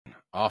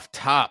Off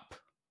top,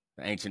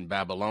 the ancient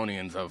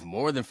Babylonians of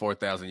more than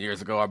 4,000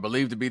 years ago are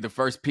believed to be the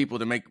first people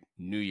to make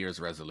New Year's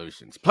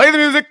resolutions. Play the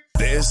music!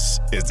 This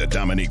is the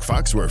Dominique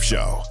Foxworth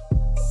Show.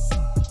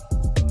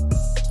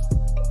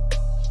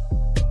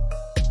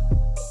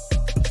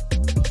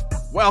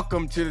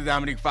 Welcome to the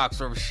Dominique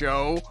Foxworth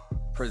Show,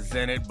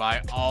 presented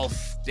by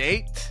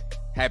Allstate.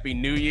 Happy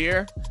New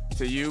Year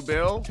to you,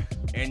 Bill,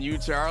 and you,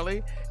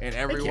 Charlie, and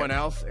everyone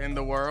else in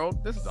the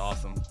world. This is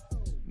awesome.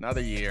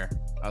 Another year,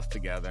 us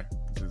together.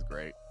 This is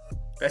great.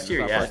 Best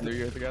year yet. First New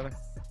Year together.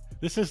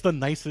 This is the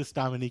nicest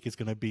Dominique is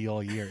going to be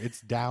all year. It's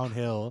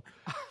downhill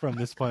from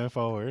this point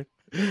forward.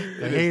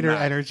 The hater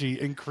energy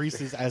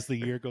increases as the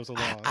year goes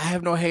along. I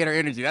have no hater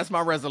energy. That's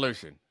my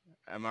resolution.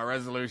 And my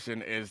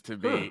resolution is to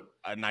be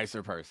a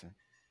nicer person.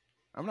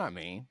 I'm not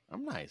mean.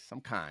 I'm nice.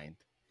 I'm kind.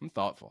 I'm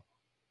thoughtful.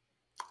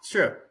 It's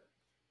true.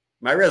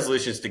 My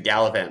resolution is to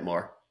gallivant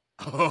more.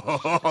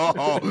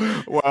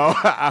 Oh, well,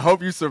 I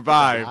hope you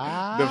survive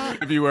the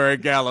February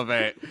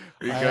gallivant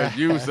because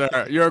you,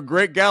 sir, you're a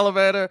great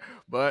gallivanter,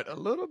 but a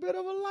little bit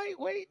of a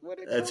lightweight when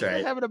it comes to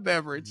having a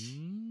beverage.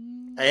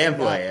 I am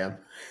who I am.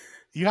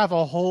 You have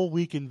a whole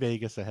week in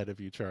Vegas ahead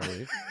of you,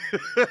 Charlie.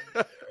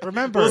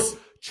 Remember,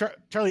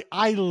 Charlie,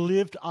 I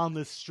lived on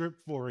the Strip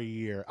for a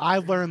year. I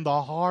learned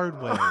the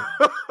hard way.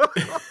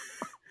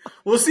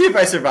 We'll see if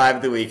I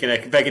survive the week and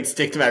if I can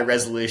stick to my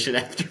resolution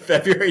after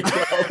February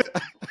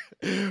 12th.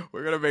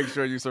 We're going to make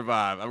sure you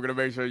survive. I'm going to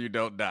make sure you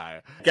don't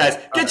die. Guys,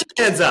 get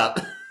your hands up.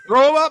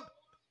 Throw them up.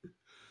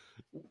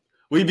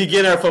 We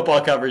begin our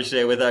football coverage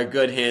today with our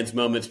Good Hands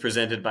moments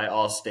presented by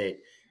Allstate.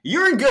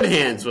 You're in good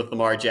hands with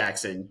Lamar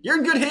Jackson. You're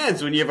in good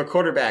hands when you have a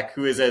quarterback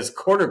who is as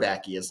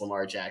quarterbacky as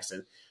Lamar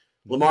Jackson.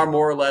 Lamar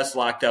more or less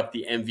locked up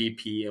the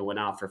MVP and went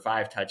out for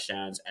 5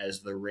 touchdowns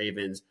as the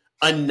Ravens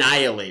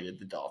annihilated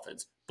the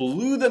Dolphins,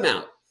 blew them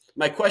out.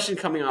 My question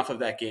coming off of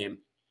that game,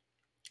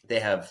 they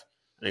have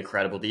an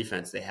incredible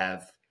defense. They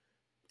have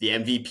the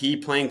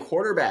MVP playing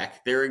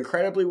quarterback. They're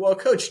incredibly well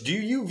coached. Do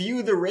you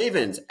view the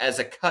Ravens as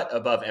a cut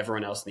above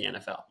everyone else in the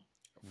NFL?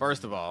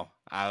 First of all,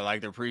 I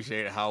like to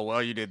appreciate how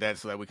well you did that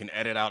so that we can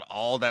edit out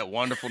all that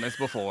wonderfulness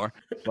before.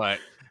 But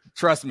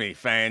trust me,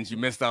 fans, you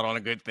missed out on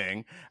a good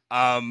thing.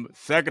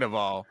 Second of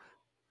all,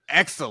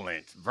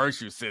 excellent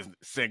virtue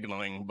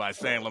signaling by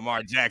saying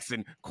Lamar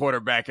Jackson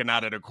quarterbacking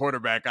out of the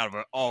quarterback out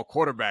of all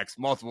quarterbacks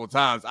multiple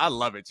times. I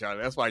love it,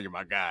 Charlie. That's why you're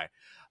my guy.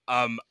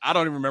 I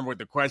don't even remember what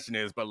the question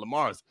is, but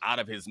Lamar is out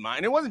of his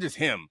mind. It wasn't just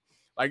him.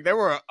 Like, there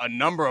were a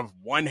number of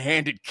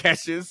one-handed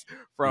catches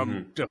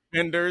from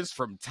defenders,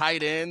 from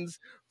tight ends,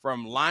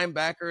 from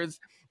linebackers.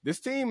 This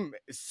team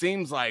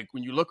seems like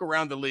when you look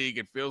around the league,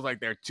 it feels like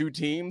there are 2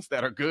 teams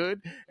that are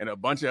good and a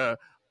bunch of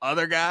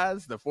other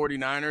guys. The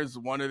 49ers,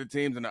 one of the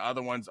teams, and the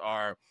other one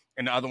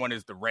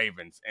is the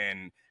Ravens.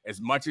 And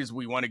as much as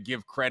we want to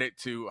give credit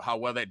to how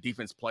well that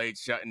defense played,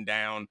 shutting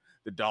down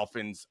the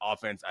Dolphins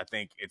offense, I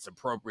think it's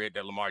appropriate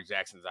that Lamar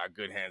Jackson is our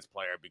good hands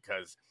player,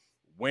 because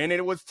when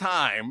it was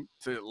time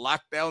to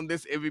lock down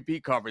this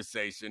MVP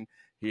conversation,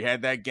 he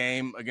had that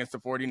game against the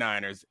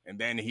 49ers, and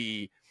then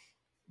he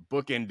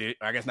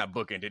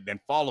then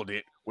followed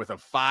it with a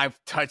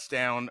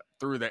 5-touchdown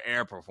through the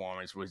air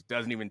performance, which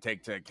doesn't even take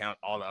into account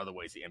all the other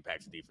ways he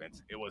impacts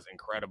defense. It was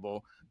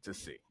incredible to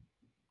see.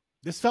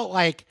 This felt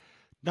like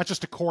not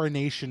just a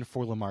coronation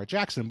for Lamar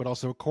Jackson, but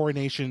also a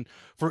coronation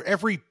for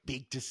every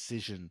big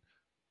decision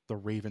the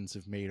Ravens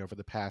have made over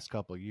the past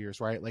couple of years,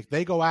 right? Like,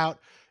 they go out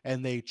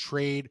and they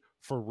trade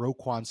for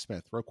Roquan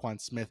Smith. Roquan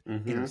Smith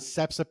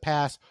intercepts a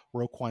pass.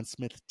 Roquan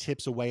Smith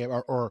tips away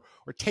or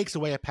takes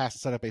away a pass to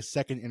set up a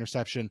second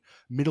interception.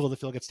 Middle of the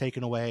field gets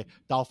taken away.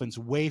 Dolphins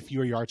way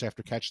fewer yards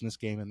after catching this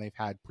game than they've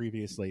had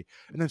previously.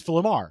 And then for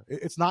Lamar,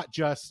 it's not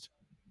just,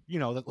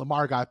 that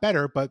Lamar got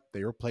better, but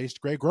they replaced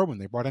Greg Roman.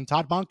 They brought in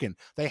Todd Monken.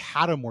 They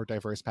had a more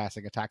diverse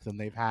passing attack than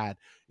they've had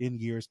in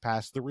years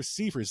past. The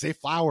receivers, Zay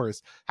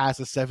Flowers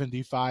has a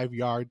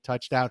 75-yard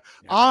touchdown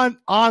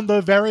on the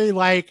very,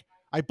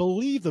 I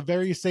believe the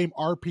very same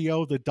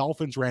RPO the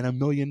Dolphins ran a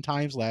million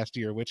times last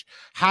year, which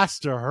has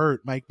to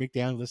hurt Mike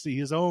McDaniel to see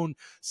his own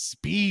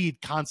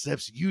speed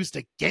concepts used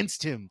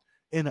against him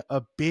in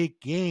a big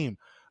game.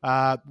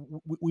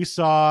 We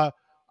saw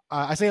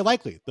Isaiah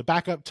Likely, the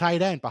backup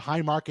tight end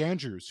behind Mark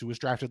Andrews, who was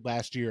drafted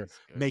last year,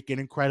 make an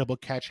incredible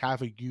catch,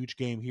 have a huge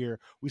game here.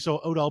 We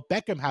saw Odell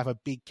Beckham have a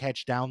big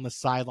catch down the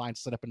sideline,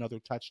 set up another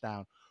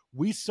touchdown.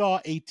 We saw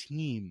a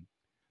team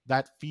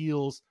that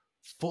feels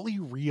fully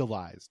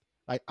realized,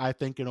 I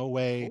think, in a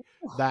way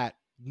that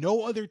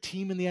no other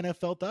team in the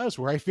NFL does,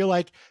 where I feel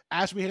like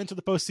as we head into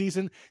the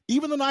postseason,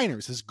 even the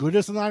Niners, as good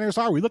as the Niners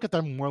are, we look at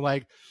them and we're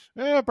like,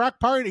 Brock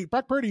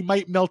Purdy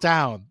might melt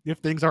down if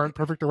things aren't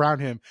perfect around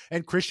him,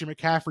 and Christian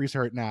McCaffrey's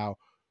hurt now.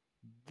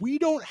 We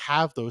don't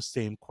have those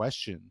same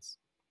questions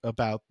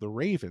about the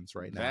Ravens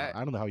right now.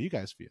 I don't know how you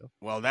guys feel.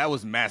 Well, that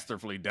was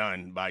masterfully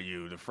done by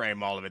you to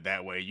frame all of it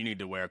that way. You need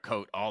to wear a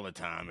coat all the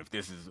time if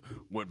this is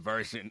what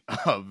version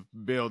of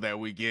Bill that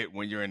we get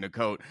when you're in the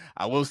coat.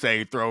 I will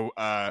say throw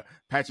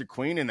Patrick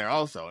Queen in there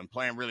also and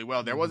playing really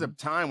well. There was a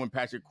time when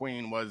Patrick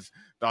Queen was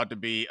thought to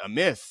be a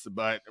miss,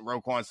 but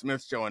Roquan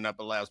Smith showing up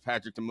allows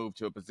Patrick to move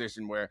to a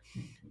position where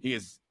he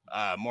is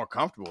more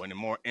comfortable and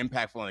more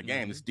impactful in the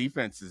game. This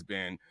defense has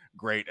been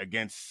great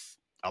against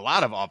a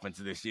lot of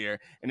offenses this year.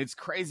 And it's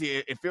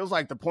crazy. It feels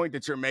like the point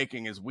that you're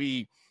making is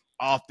we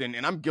often,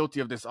 and I'm guilty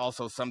of this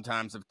also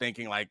sometimes, of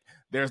thinking like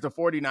there's the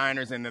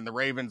 49ers and then the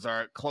Ravens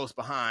are close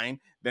behind.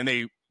 Then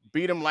they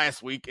beat them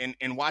last week.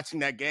 And watching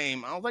that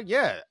game, I was like,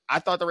 yeah, I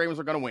thought the Ravens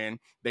were going to win.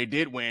 They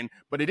did win,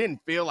 but it didn't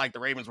feel like the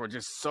Ravens were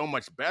just so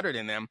much better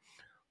than them.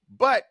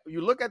 But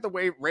you look at the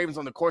way Ravens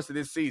on the course of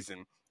this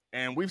season,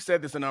 and we've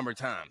said this a number of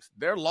times,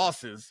 their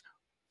losses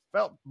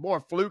felt more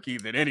fluky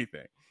than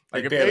anything.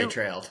 Like barely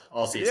trailed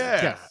all season.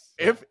 Yeah.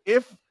 Yes.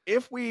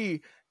 If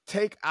we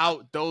take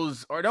out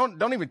those, or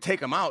don't even take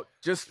them out,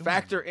 just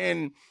factor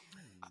in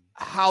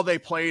how they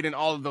played in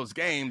all of those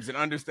games and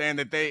understand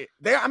that they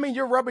I mean,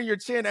 you're rubbing your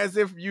chin as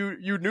if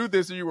you knew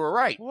this or you were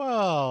right.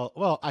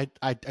 Well,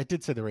 I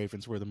did say the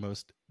Ravens were the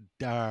most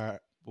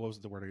what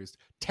was the word I used?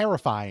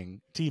 Terrifying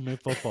team in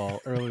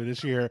football earlier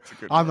this year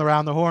on the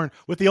Round the Horn,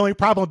 with the only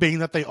problem being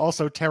that they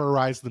also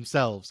terrorize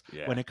themselves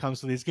when it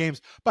comes to these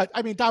games. But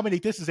I mean,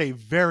 Dominique, this is a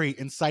very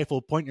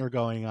insightful point you're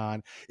going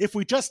on. If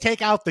we just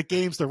take out the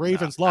games the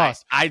Ravens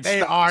lost,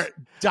 they are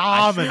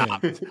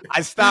dominant.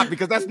 I stopped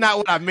because that's not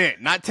what I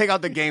meant. Not take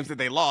out the games that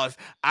they lost.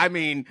 I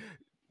mean,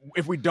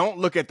 if we don't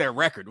look at their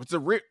record, it's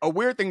a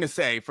weird thing to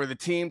say for the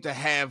team to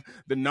have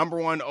the number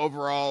one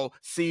overall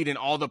seed in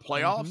all the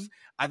playoffs.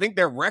 I think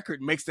their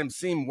record makes them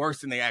seem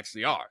worse than they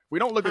actually are. If we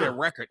don't look at their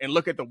record and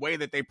look at the way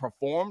that they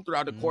performed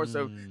throughout the course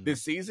of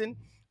this season,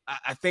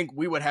 I think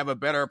we would have a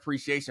better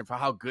appreciation for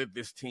how good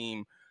this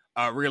team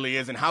really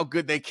is and how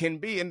good they can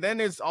be. And then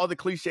there's all the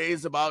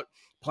cliches about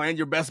playing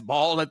your best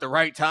ball at the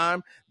right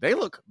time. They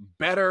look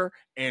better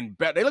and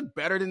better. They look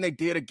better than they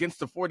did against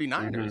the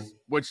 49ers,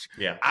 which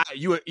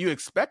you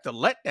expect a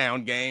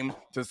letdown game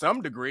to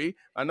some degree.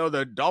 I know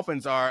the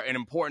Dolphins are an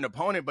important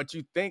opponent, but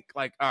you think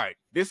like, all right,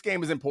 this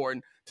game is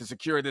important to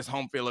secure this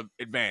home field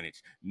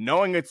advantage,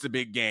 knowing it's a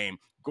big game,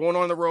 going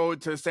on the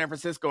road to San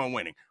Francisco and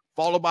winning,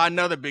 followed by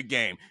another big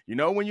game. You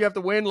know, when you have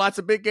to win lots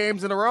of big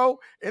games in a row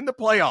in the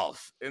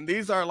playoffs. And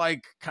these are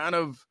like kind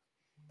of,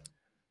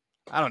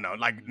 I don't know,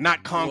 like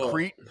not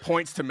concrete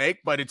points to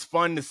make, but it's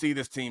fun to see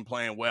this team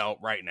playing well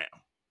right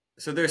now.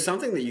 So there's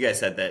something that you guys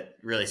said that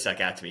really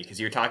stuck out to me because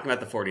you were talking about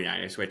the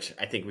 49ers, which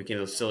I think we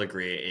can still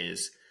agree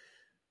is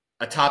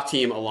a top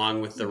team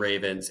along with the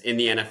Ravens in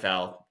the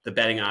NFL. The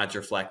betting odds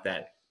reflect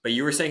that. But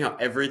you were saying how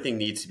everything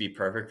needs to be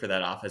perfect for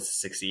that offense to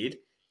succeed.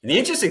 And the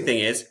interesting thing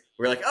is,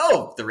 we're like,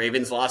 oh, the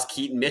Ravens lost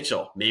Keaton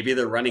Mitchell. Maybe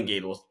their running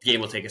game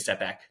will take a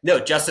step back. No,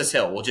 Justice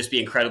Hill will just be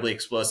incredibly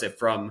explosive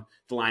from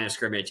the line of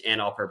scrimmage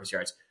and all-purpose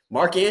yards.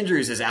 Mark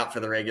Andrews is out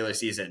for the regular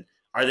season.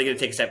 Are they going to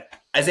take a step?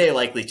 Isaiah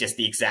Likely's just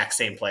the exact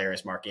same player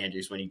as Mark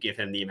Andrews when you give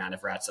him the amount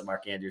of routes that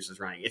Mark Andrews is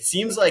running. It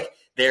seems like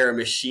they're a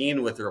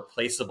machine with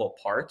replaceable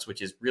parts,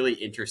 which is really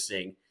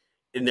interesting.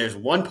 And there's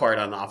one part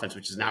on the offense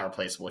which is not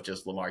replaceable, which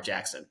is Lamar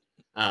Jackson.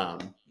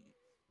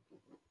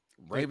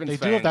 Ravens they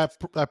fans. do have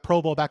that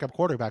Pro Bowl backup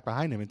quarterback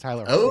behind him in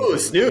Tyler. Oh,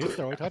 Snoop!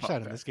 Throw a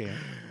touchdown in this game.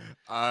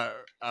 I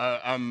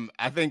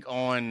think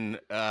on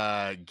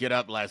Get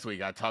Up last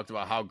week, I talked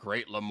about how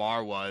great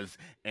Lamar was,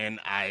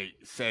 and I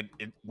said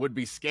it would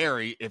be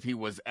scary if he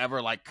was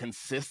ever like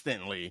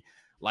consistently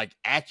like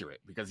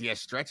accurate because he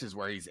has stretches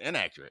where he's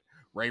inaccurate.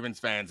 Ravens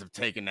fans have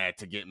taken that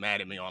to get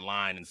mad at me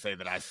online and say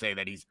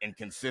that he's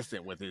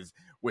inconsistent with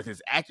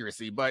his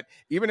accuracy. But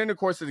even in the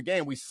course of the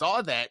game, we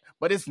saw that,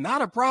 but it's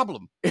not a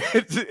problem.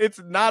 It's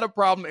not a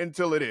problem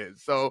until it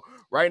is. So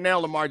right now,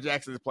 Lamar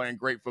Jackson is playing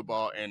great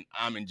football, and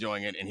I'm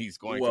enjoying it, and he's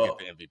going to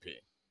get the MVP.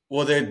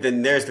 Well,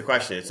 then there's the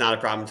question. It's not a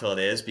problem until it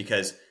is,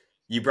 because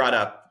you brought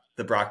up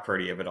the Brock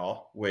Purdy of it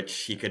all, which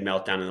he could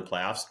melt down in the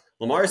playoffs.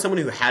 Lamar is someone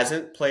who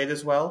hasn't played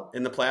as well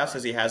in the playoffs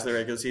as he has in the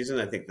regular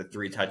season. I think the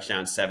 3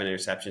 touchdowns, 7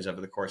 interceptions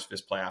over the course of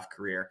his playoff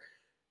career.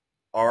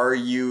 Are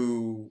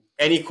you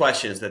any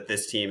questions that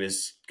this team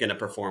is going to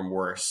perform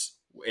worse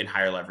in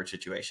higher leverage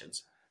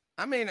situations?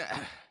 I mean,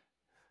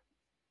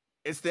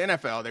 it's the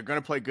NFL. They're going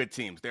to play good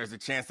teams. There's a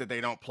chance that they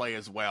don't play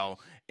as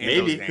well.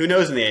 Maybe. Who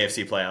knows in the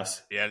AFC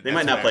playoffs? Yeah, they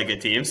might not play good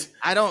teams.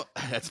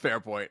 That's a fair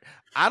point.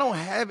 I don't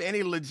have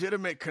any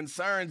legitimate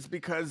concerns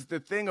because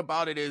the thing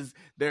about it is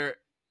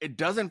it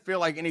doesn't feel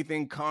like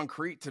anything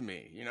concrete to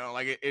me. You know,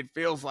 like it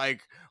feels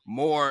like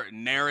more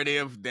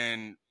narrative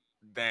than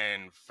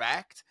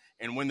fact.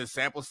 And when the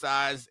sample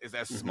size is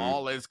as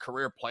small as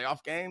career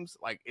playoff games,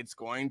 like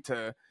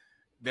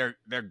they're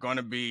going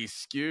to be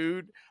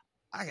skewed.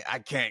 I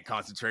can't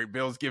concentrate.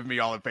 Bill's giving me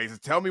all the faces.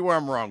 Tell me where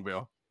I'm wrong,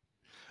 Bill.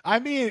 I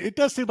mean, it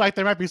does seem like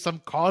there might be some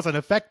cause and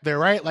effect there,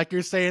 right? Like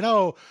you're saying,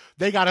 oh,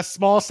 they got a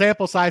small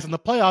sample size in the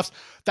playoffs.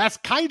 That's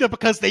kind of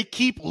because they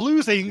keep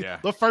losing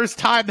the first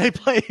time they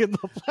play in the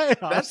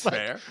playoffs. That's like,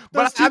 fair.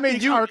 But I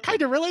mean, you are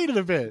kind of related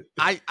a bit.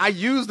 I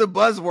used the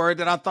buzzword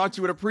that I thought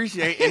you would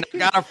appreciate, and I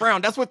got a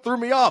frown. That's what threw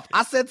me off.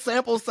 I said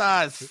sample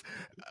size.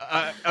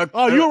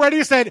 You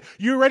already said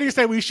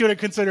we shouldn't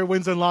consider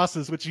wins and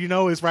losses, which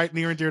is right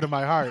near and dear to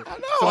my heart. I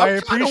know. So I'm I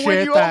appreciate trying to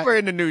win you that. over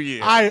in the new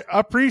year. I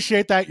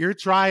appreciate that you're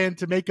trying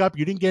to make up.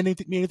 You didn't get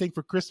anything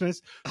for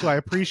Christmas, so I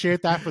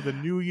appreciate that for the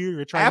new year.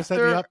 You're trying to set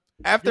me up.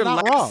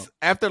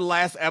 After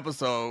last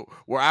episode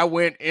where I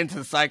went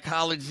into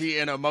psychology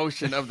and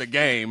emotion of the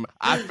game,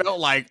 I felt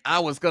like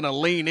I was going to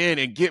lean in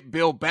and get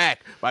Bill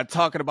back by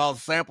talking about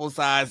sample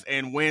size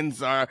and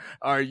wins are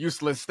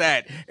useless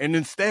stat. And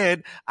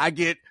instead, I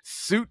get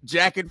suit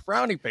jacket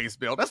frowny face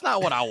Bill. That's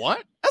not what I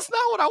want. That's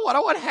not what I want. I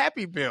want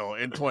happy Bill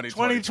in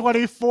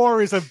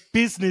 2024 is a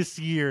business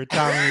year,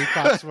 Dominique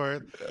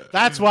Foxworth.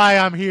 That's why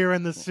I'm here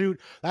in the suit.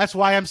 That's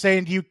why I'm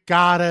saying you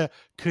gotta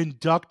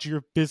conduct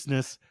your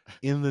business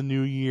in the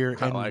new year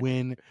and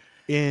win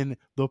in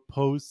the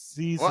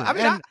postseason. Well, I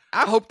mean,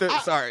 I hope that.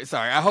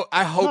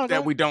 I hope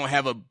that we don't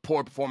have a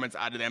poor performance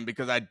out of them,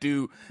 because I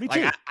do.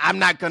 I'm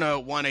not gonna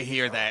want to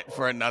hear that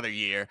for another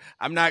year.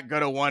 I'm not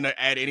gonna want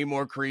to add any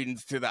more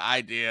credence to the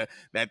idea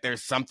that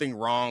there's something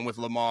wrong with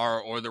Lamar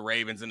or the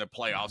Ravens in the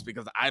playoffs,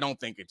 because I don't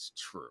think it's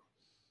true.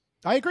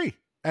 I agree.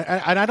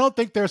 And I don't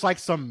think there's like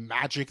some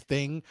magic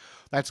thing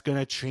that's going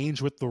to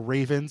change with the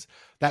Ravens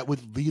that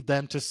would lead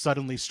them to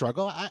suddenly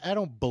struggle. I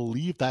don't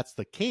believe that's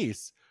the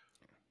case.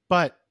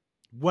 But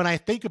when I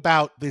think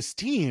about this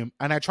team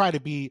and I try to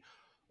be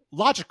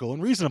logical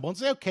and reasonable and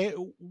say, okay,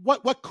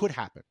 what could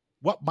happen?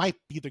 What might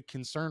be the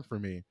concern for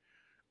me?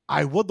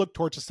 I would look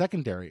towards the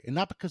secondary, and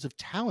not because of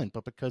talent,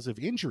 but because of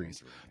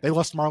injuries. They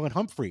lost Marlon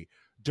Humphrey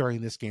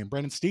during this game.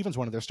 Brandon Stevens,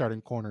 one of their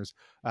starting corners,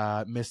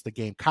 missed the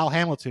game. Kyle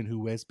Hamilton,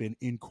 who has been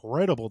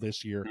incredible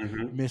this year,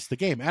 missed the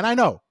game. And I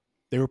know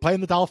they were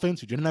playing the Dolphins,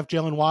 who didn't have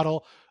Jalen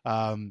Waddle.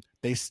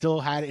 They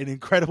still had an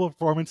incredible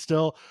performance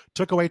still.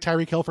 Took away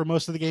Tyreek Hill for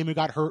most of the game, who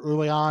got hurt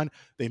early on.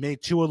 They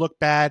made Tua look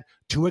bad.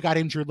 Tua got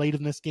injured late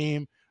in this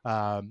game.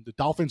 The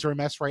Dolphins are a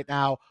mess right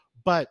now.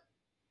 But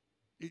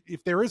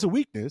if there is a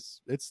weakness,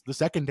 it's the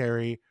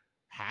secondary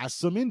has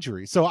some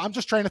injuries. So I'm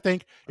just trying to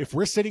think, if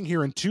we're sitting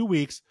here in 2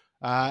 weeks,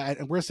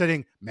 and we're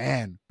saying,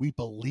 man, we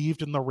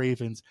believed in the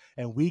Ravens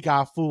and we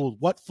got fooled.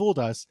 What fooled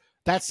us?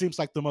 That seems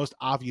like the most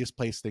obvious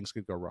place things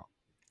could go wrong.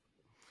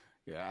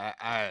 Yeah,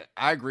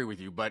 I agree with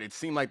you, but it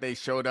seemed like they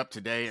showed up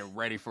today and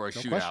ready for a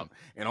shootout, question.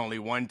 And only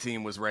one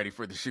team was ready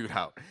for the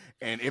shootout.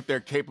 And if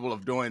they're capable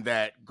of doing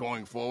that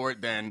going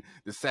forward, then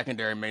the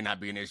secondary may not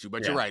be an issue.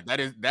 But you're right.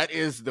 That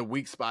is the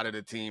weak spot of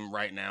the team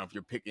right now if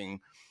you're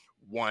picking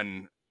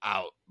one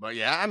out. But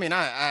yeah, I mean,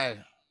 I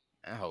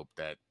hope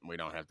that we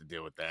don't have to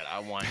deal with that. I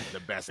want the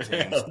best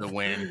teams to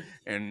win.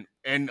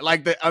 And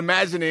like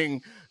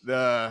imagining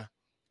and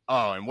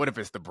what if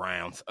it's the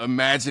Browns?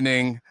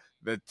 Imagining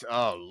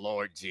oh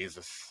Lord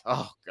Jesus.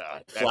 Oh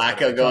God.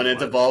 Flacco going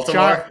into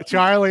Baltimore.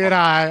 Charlie and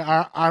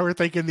I were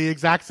thinking the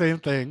exact same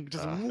thing.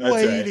 Just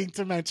waiting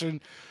to mention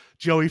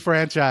Joey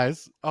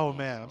franchise. Oh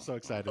man, I'm so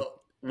excited.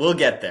 We'll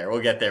get there.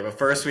 But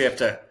first we have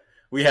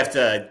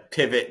to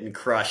pivot and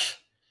crush.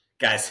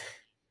 Guys,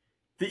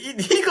 the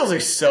Eagles are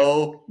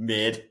so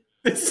mid.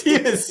 This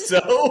team is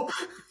so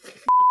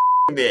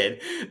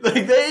mid.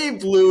 Like, they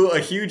blew a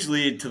huge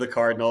lead to the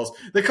Cardinals.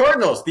 The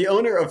Cardinals, the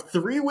owner of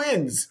 3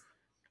 wins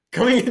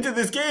coming into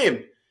this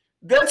game.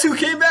 That's who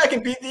came back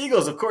and beat the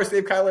Eagles. Of course, they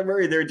have Kyler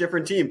Murray. They're a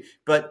different team.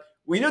 But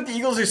we know what the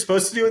Eagles are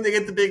supposed to do when they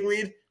get the big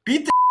lead.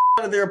 Beat the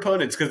out of their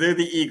opponents, because they're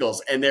the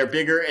Eagles, and they're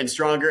bigger and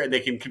stronger, and they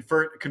can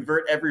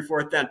convert every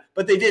fourth down.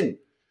 But they didn't.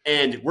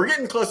 And we're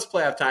getting close to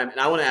playoff time, and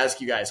I want to ask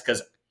you guys,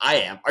 because I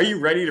am. Are you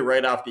ready to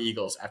write off the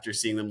Eagles after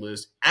seeing them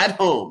lose at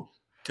home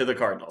to the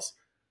Cardinals?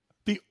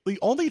 The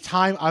only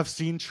time I've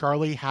seen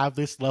Charlie have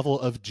this level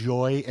of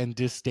joy and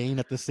disdain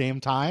at the same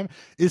time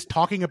is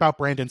talking about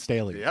Brandon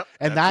Staley. Yep.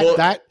 And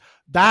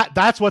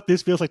that's what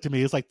this feels like to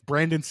me. Is like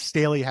Brandon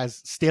Staley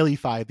has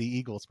Staleyfied the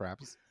Eagles,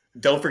 perhaps.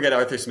 Don't forget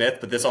Arthur Smith,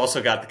 but this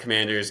also got the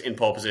Commanders in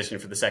pole position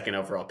for the 2nd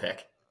overall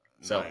pick.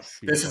 So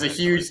This is a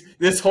huge.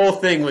 This whole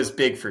thing was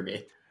big for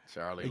me.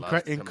 Charlie,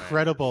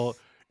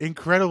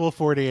 incredible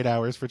 48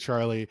 hours for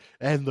Charlie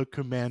and the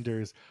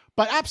Commanders.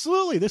 But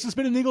absolutely, this has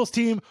been an Eagles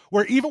team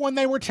where even when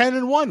they were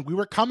 10-1, we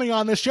were coming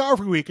on this show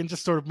every week and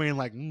just sort of being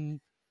like, kind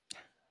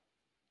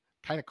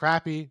of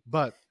crappy,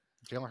 but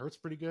Jalen Hurts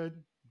pretty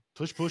good.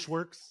 Push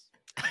works.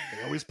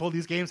 They always pull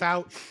these games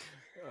out.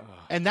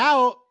 And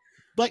now,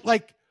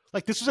 like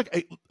this was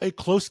like a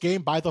close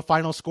game by the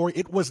final score.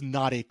 It was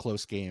not a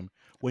close game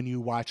when you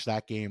watch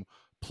that game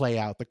play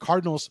out. The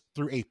Cardinals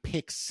threw a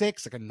pick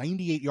six, like a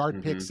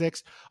 98-yard pick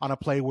six on a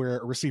play where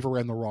a receiver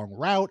ran the wrong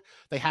route.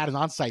 They had an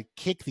onside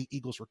kick. The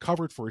Eagles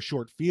recovered for a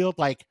short field.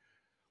 Like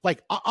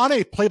on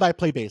a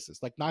play-by-play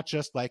basis, like not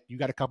just like you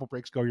got a couple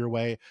breaks go your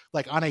way,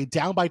 like on a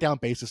down-by-down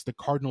basis, the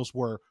Cardinals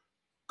were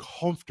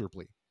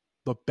comfortably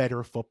the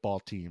better football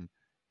team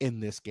in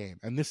this game.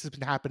 And this has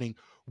been happening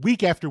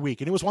week after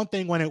week. And it was one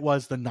thing when it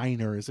was the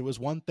Niners. It was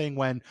one thing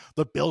when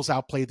the Bills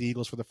outplayed the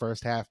Eagles for the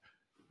first half.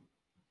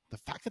 The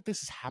fact that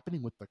this is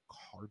happening with the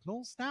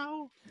Cardinals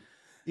now,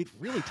 it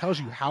really tells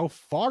you how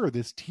far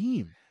this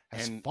team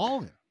has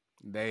fallen.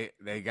 They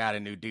got a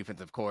new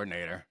defensive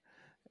coordinator,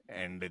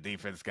 and the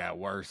defense got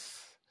worse.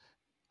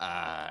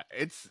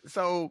 It's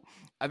so.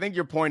 I think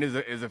your point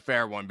is a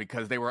fair one,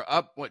 because they were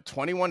up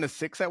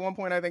 21-6 at one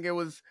point. I think it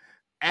was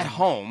at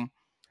home,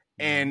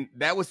 and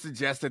that would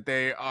suggest that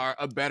they are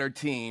a better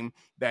team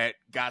that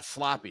got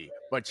sloppy.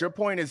 But your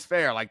point is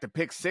fair. Like, the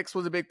pick six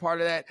was a big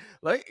part of that.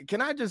 Like,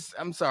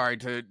 I'm sorry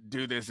to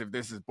do this if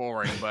this is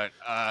boring, but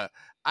I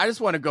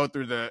just want to go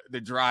through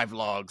the drive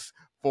logs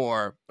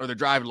the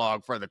drive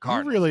log for the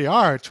Cardinals. You really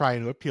are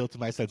trying to appeal to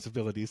my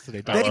sensibilities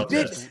today.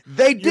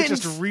 They didn't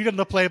just reading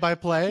the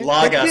play-by-play.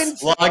 Log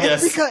us.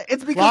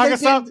 It's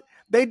because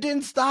they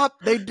didn't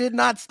stop. They did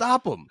not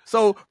stop them.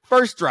 So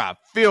first drive,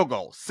 field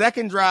goal.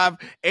 Second drive,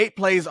 8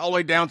 plays all the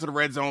way down to the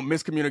red zone.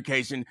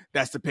 Miscommunication.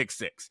 That's the pick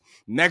six.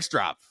 Next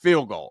drive,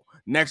 field goal.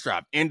 Next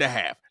drive, end of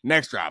half.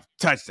 Next drive,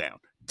 touchdown.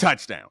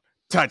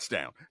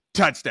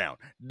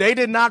 They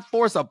did not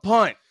force a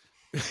punt.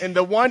 And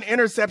the one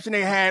interception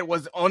they had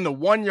was on the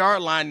 1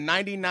 yard line,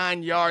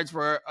 99 yards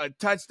for a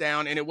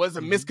touchdown. And it was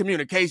a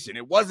miscommunication.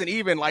 It wasn't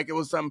even like it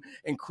was some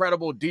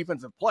incredible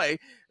defensive play.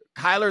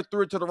 Kyler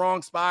threw it to the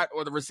wrong spot,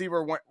 or the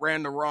receiver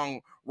ran the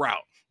wrong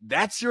route.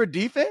 That's your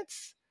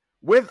defense?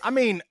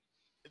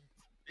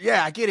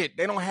 Yeah, I get it.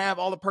 They don't have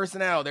all the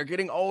personnel. They're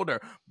getting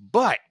older.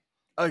 But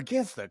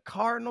against the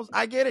Cardinals,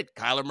 I get it.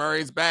 Kyler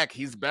Murray's back.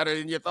 He's better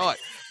than you thought.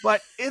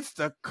 But it's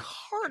the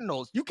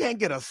Cardinals. You can't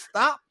get a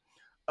stop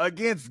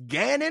against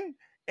Gannon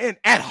and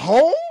at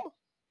home,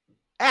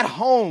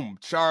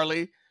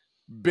 Charlie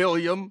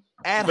Billiam,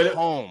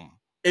 home.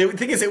 The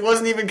thing is, it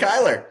wasn't even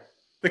Kyler.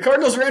 The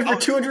Cardinals ran for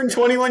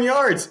 221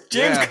 yards.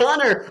 James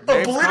Conner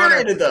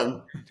obliterated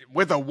them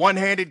with a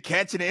one-handed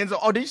catch in the end zone.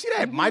 Oh, did you see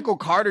that Michael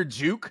Carter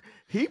juke?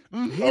 He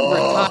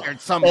retired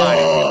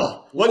somebody.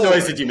 What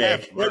noise did you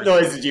make? What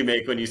noise did you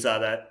make when you saw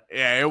that?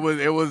 Yeah, it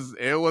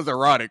was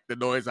erotic, the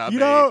noise I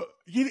made.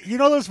 You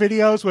know those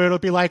videos where it'll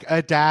be like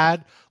a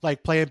dad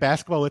like playing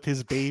basketball with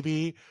his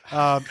baby,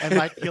 and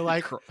like he'll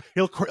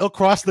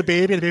cross the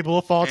baby and the baby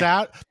will fall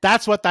down.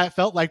 That's what that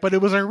felt like, but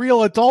it was a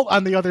real adult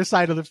on the other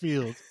side of the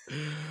field.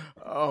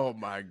 Oh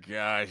my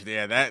gosh,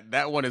 yeah,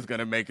 that one is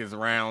gonna make his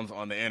rounds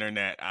on the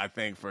internet, I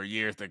think, for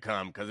years to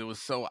come, because it was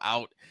so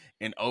out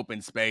in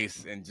open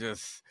space and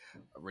just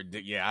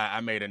ridiculous. Yeah,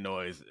 I made a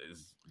noise.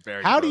 It's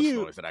very gross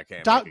noise that I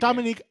can't.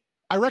 Dominique,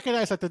 I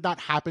recognize that did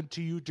not happen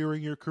to you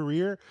during your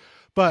career,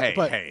 but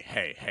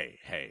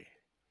hey.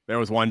 There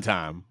was one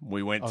time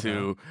we went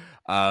to,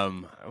 it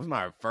was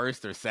my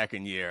first or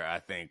second year, I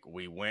think.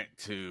 We went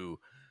to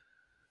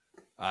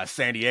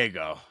San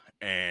Diego,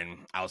 and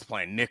I was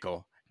playing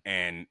nickel,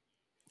 and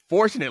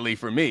fortunately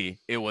for me,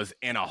 it was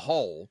in a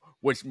hole,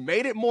 which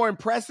made it more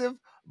impressive,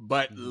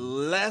 but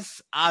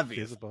less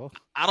obvious. Visible.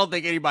 I don't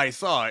think anybody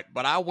saw it,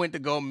 but I went to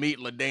go meet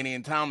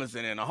LaDainian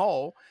Tomlinson in a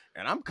hole,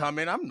 and I'm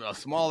a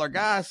smaller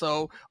guy,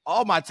 so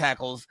all my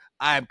tackles,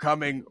 I am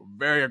coming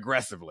very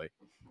aggressively.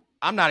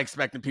 I'm not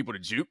expecting people to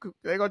juke.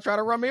 They're going to try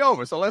to run me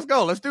over, so let's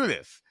go. Let's do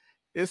this.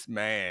 This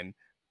man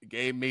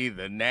gave me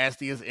the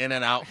nastiest in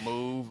and out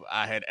move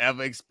I had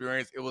ever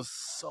experienced. It was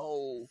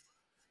so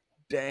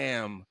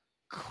damn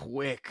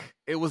quick.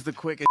 It was the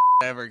quickest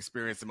I ever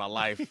experienced in my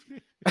life.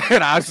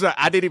 And I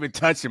didn't even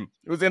touch him.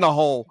 It was in a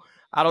hole.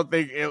 I don't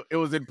think it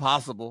was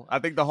impossible. I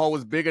think the hole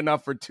was big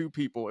enough for 2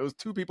 people. It was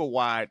 2 people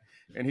wide,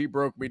 and he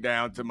broke me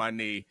down to my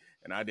knee,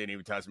 and I didn't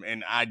even touch him.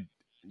 And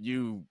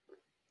you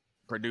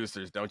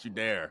producers, don't you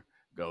dare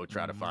go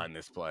try to find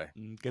this play.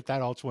 Get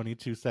that all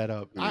 22 set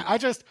up. I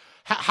just,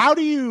 how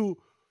do you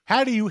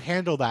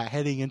handle that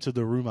heading into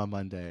the room on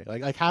Monday?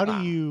 Like how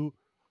do you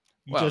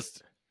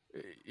just...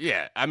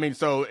 Yeah, I mean,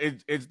 so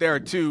there are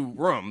 2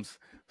 rooms.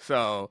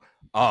 So,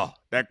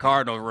 that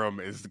Cardinal room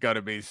is going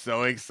to be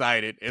so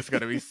excited. It's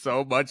going to be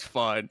so much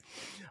fun.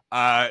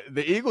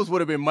 The Eagles would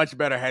have been much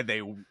better had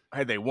they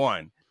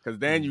won, because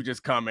then you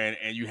just come in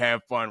and you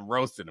have fun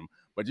roasting them,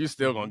 but you're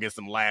still going to get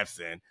some laughs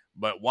in.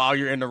 But while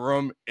you're in the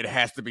room, it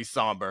has to be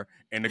somber,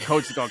 and the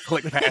coach is going to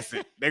click past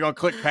it. They're going to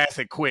click past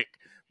it quick,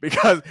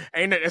 because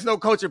there's no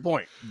coaching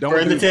point.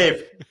 Burn the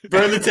tape.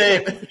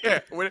 Yeah,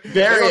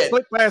 Bury it.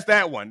 Click past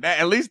that one.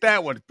 At least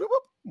that one.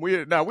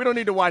 We don't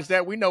need to watch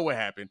that. We know what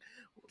happened.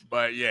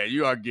 But yeah,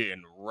 you are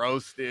getting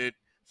roasted.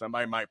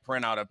 Somebody might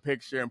print out a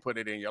picture and put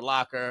it in your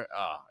locker.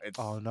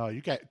 Oh no,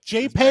 you got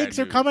JPEGs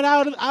are coming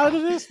out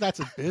of this. That's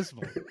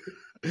abysmal.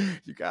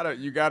 You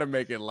gotta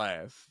make it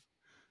last.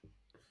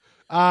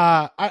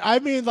 I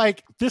mean,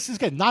 like, this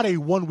is not a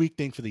 1 week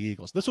thing for the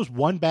Eagles. This was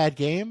one bad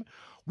game.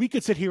 We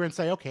could sit here and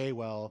say, okay,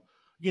 well,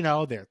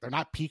 they're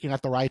not peaking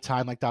at the right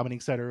time, like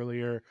Dominique said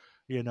earlier.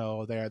 They're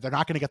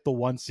not going to get the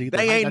 1 seed.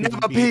 They ain't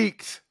never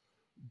peaked.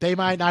 They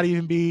might not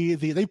even be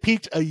they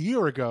peaked a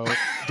year ago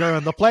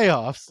during the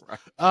playoffs.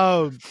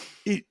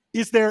 Right.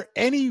 Is there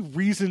any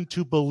reason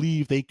to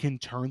believe they can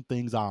turn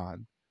things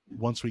on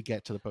once we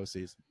get to the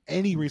postseason.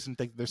 Any reason to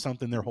think there's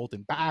something they're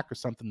holding back or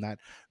something that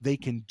they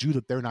can do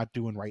that they're not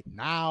doing right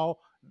now?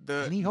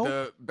 Any hope?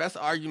 The best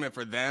argument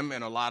for them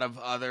and a lot of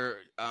other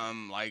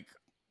like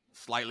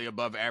slightly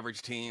above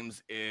average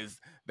teams is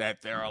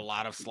that there are a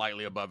lot of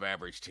slightly above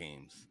average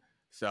teams.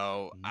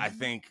 So I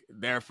think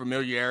their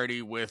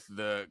familiarity with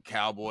the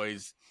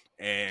Cowboys,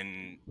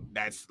 and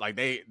that's like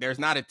there's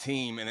not a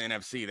team in the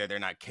NFC that they're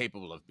not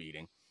capable of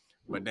beating,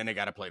 but then they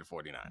got to play the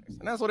 49ers.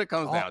 And that's what it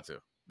comes down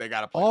to. They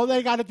got to play. All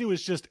they got to do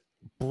is just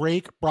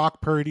break Brock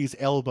Purdy's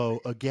elbow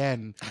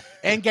again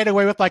and get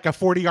away with like a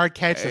 40-yard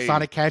catch, a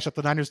sonic catch that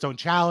the Niners don't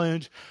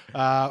challenge,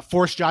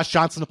 force Josh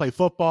Johnson to play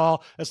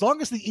football. As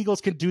long as the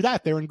Eagles can do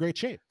that, they're in great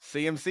shape.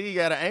 CMC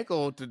got an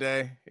ankle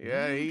today.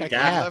 Yeah, he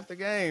left the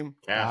game.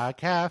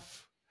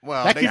 Calf.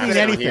 Well, that could mean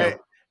anything.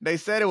 They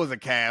said it was a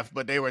calf,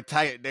 but they were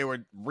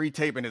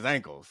retaping his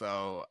ankle.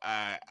 So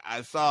I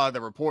saw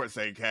the report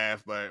say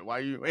calf, but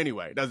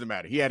anyway, it doesn't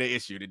matter. He had an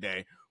issue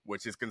today,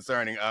 which is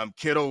concerning.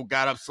 Kittle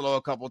got up slow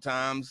a couple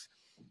times.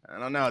 I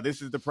don't know.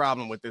 This is the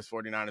problem with this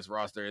 49ers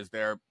roster is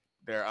their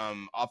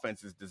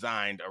offense is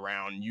designed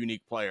around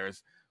unique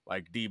players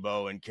like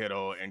Debo and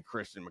Kittle and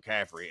Christian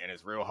McCaffrey, and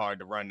it's real hard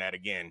to run that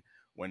again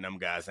when them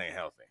guys ain't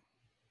healthy.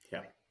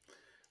 Yeah.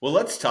 Well,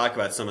 let's talk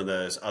about some of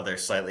those other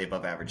slightly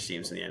above average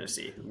teams in the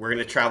NFC. We're going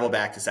to travel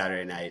back to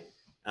Saturday night.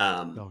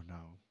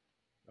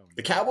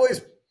 The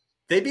Cowboys,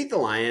 they beat the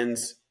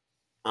Lions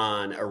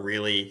on a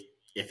really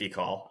iffy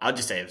call. I'll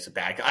just say it was a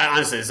bad call.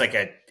 Honestly,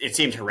 it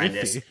seemed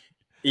horrendous. Iffy.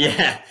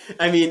 Yeah.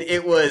 I mean,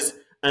 it was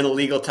an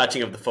illegal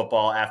touching of the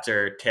football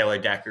after Taylor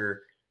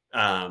Decker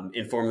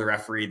informed the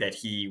referee that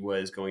he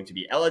was going to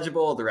be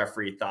eligible. The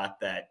referee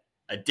thought that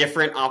a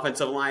different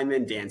offensive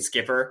lineman, Dan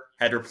Skipper,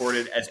 had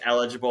reported as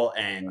eligible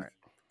and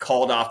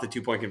called off the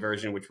 2-point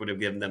conversion, which would have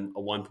given them a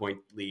 1-point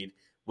lead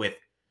with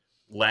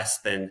less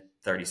than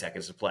 30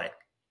 seconds to play.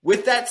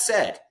 With that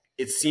said,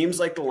 it seems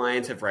like the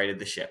Lions have righted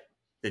the ship.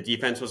 The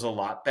defense was a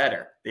lot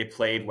better. They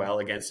played well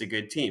against a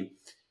good team.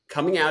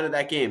 Coming out of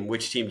that game,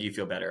 which team do you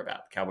feel better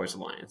about, the Cowboys or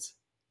Lions?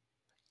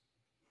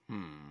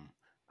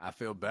 I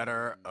feel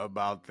better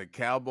about the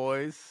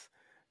Cowboys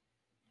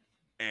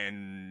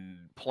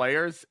and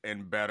players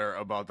and better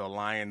about the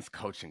Lions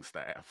coaching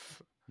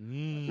staff.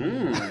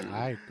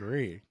 I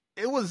agree.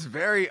 It was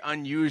very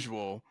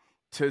unusual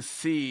to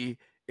see.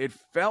 It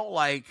felt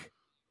like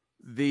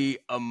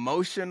the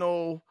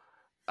emotional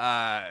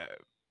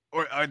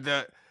or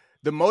the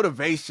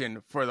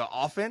motivation for the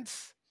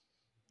offense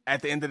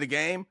at the end of the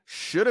game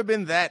should have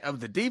been that of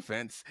the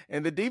defense,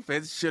 and the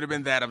defense should have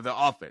been that of the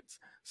offense.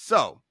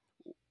 So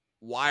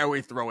why are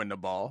we throwing the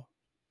ball?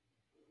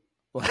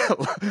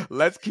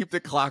 Let's keep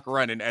the clock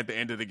running at the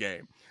end of the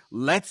game.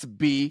 Let's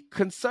be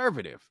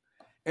conservative.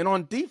 And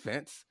on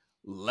defense,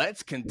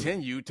 let's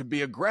continue to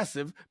be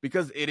aggressive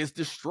because it is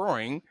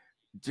destroying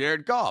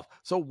Jared Goff.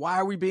 So why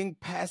are we being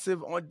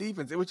passive on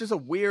defense? It was just a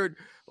weird,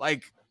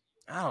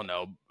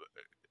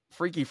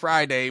 Freaky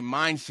Friday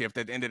mind shift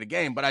at the end of the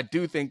game. But I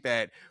do think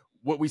that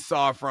what we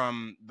saw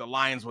from the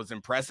Lions was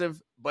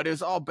impressive, but it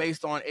was all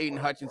based on Aiden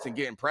Hutchinson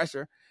getting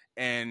pressure.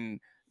 And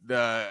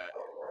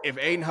if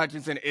Aiden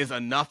Hutchinson is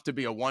enough to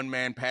be a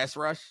one-man pass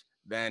rush,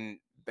 then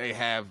they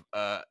have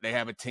a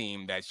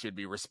team that should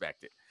be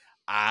respected.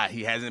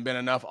 He hasn't been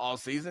enough all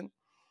season,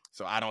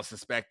 so I don't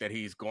suspect that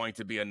he's going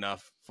to be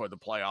enough for the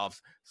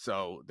playoffs.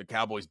 So the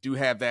Cowboys do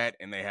have that,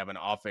 and they have an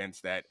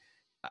offense that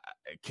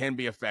can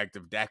be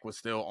effective. Dak was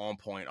still on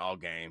point all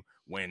game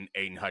when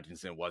Aiden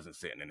Hutchinson wasn't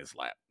sitting in his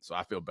lap. So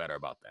I feel better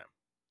about them.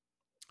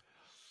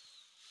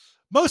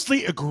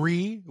 Mostly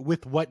agree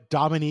with what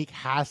Dominique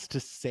has to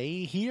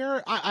say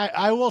here.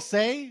 I will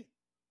say,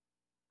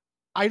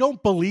 I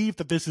don't believe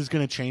that this is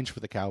going to change for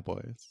the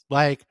Cowboys.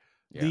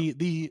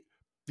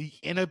 The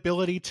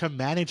inability to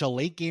manage a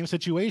late game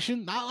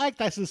situation, not like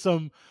this is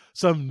some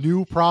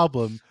new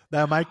problem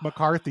that Mike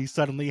McCarthy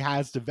suddenly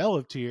has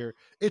developed here.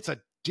 It's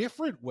a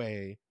different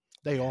way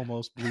they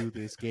almost blew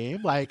this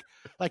game. Like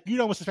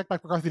you'd almost expect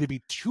Mike McCarthy to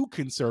be too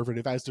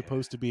conservative as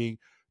opposed to being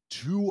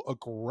too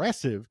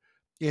aggressive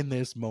in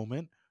this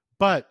moment.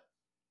 But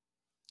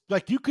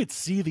you could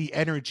see the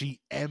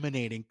energy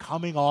emanating,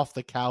 coming off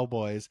the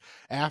Cowboys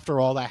after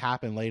all that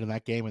happened late in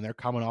that game, and they're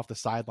coming off the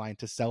sideline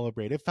to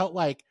celebrate. It felt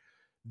like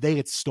they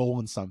had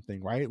stolen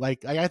something, right?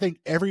 I think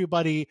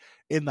everybody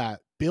in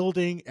that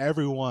building,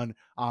 everyone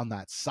on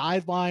that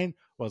sideline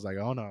was like,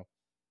 oh no,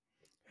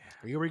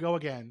 here we go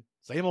again.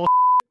 Same old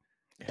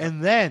shit.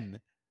 And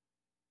then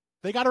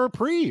they got a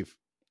reprieve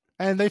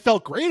and they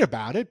felt great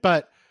about it.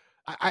 But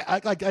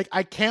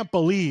I can't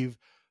believe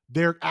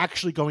they're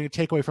actually going to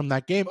take away from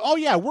that game. Oh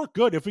yeah, we're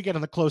good. If we get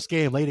in a close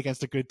game late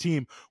against a good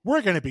team,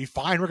 we're going to be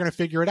fine. We're going to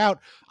figure it out.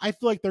 I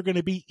feel like they're going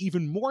to be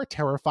even more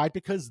terrified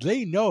because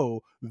they know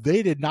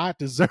they did not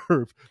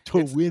deserve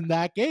to win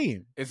that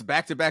game. It's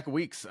back-to-back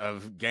weeks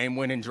of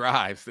game-winning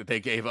drives that they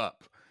gave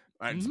up.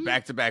 It's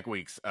back-to-back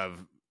weeks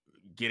of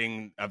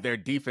their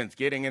defense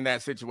getting in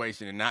that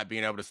situation and not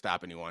being able to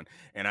stop anyone.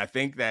 And I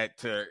think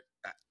that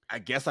I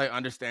guess I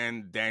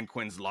understand Dan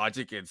Quinn's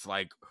logic. It's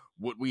like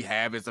what we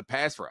have is a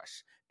pass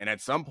rush. And at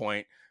some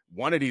point,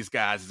 one of these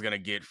guys is going to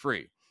get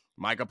free.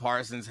 Micah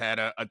Parsons had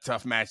a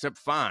tough matchup,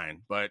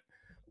 fine, but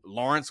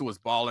Lawrence was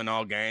balling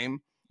all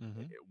game.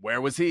 Mm-hmm.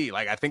 Where was he?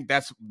 Like, I think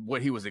that's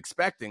what he was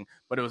expecting,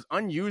 but it was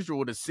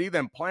unusual to see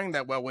them playing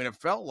that well when it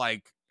felt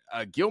like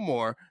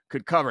Gilmore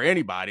could cover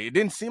anybody. It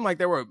didn't seem like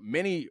there were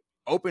many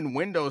open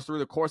windows through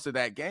the course of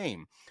that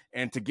game.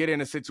 And to get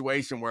in a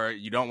situation where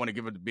you don't want to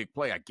give it a big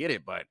play, I get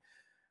it, but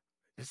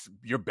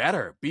you're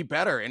better. Be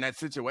better in that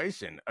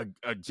situation.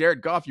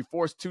 Jared Goff, you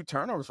forced 2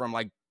 turnovers from,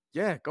 like,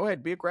 yeah, go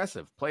ahead, be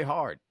aggressive, play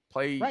hard,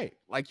 play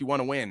like you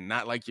want to win,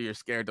 not like you're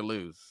scared to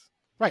lose.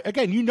 Right.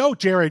 Again,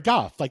 Jared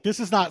Goff. Like, this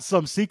is not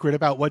some secret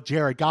about what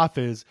Jared Goff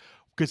is,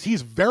 because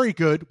he's very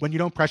good when you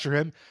don't pressure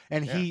him,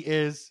 and he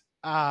is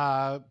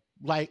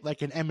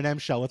like an M&M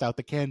shell without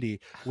the candy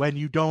when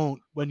you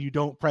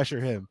don't pressure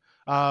him,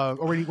 or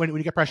when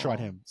you get pressure on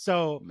him.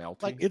 So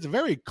melty. Like, it's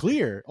very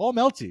clear, all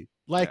melty.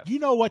 Like, you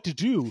know what to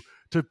do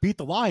to beat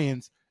the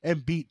Lions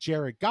and beat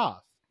Jared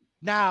Goff.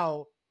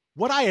 Now,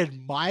 what I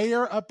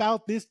admire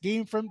about this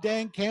game from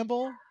Dan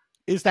Campbell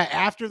is that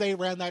after they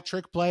ran that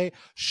trick play,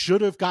 should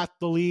have got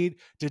the lead,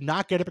 did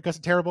not get it because of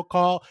a terrible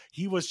call.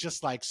 He was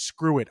just like,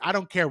 screw it. I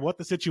don't care what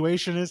the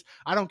situation is.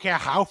 I don't care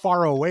how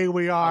far away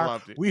we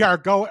are. We are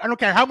going. I don't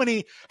care how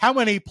many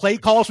play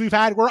calls we've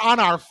had. We're on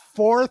our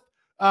 4th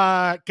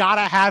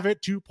gotta have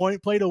it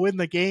 2-point play to win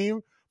the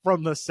game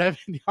from the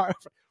 7-yard.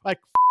 Like,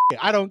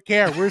 I don't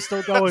care. We're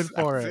still going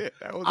for it.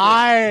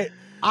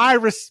 I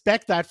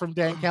respect that from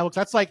Dan Campbell.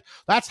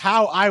 That's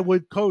how I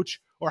would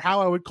coach, or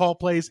how I would call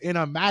plays in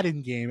a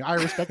Madden game. I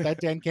respect that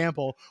Dan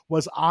Campbell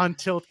was on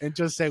tilt and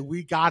just said,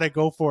 we got to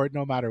go for it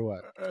no matter what.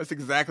 That's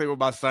exactly what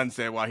my son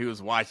said while he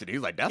was watching. He's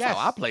like, that's how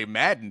I play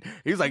Madden.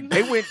 He's like,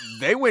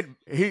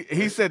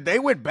 he said they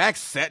went back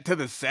set to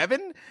the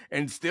 7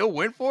 and still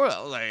went for it.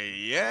 I was like,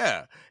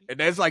 yeah. And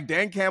that's like,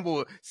 Dan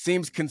Campbell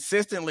seems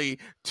consistently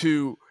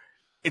to,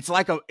 it's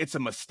a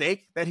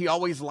mistake that he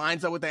always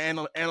lines up with the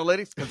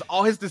analytics, because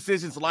all his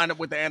decisions line up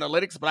with the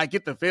analytics, but I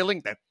get the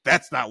feeling that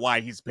that's not why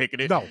he's picking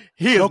it. No,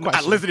 he is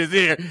not listening to his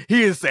ear.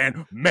 He is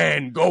saying,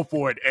 man, go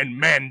for it, and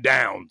man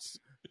downs.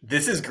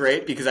 This is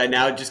great, because I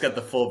now just got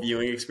the full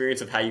viewing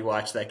experience of how you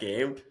watch that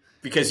game,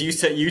 because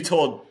you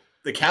told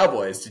the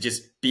Cowboys to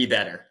just be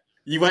better.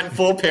 You went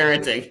full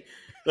parenting.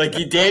 Like,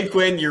 Dan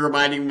Quinn, Dan Campbell,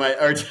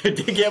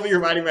 you're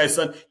reminding my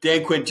son,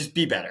 Dan Quinn, just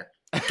be better.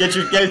 Get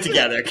it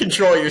together.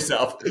 Control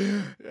yourself.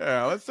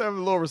 Yeah, let's have a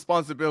little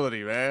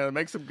responsibility, man.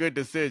 Make some good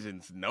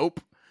decisions.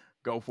 Nope.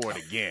 Go for it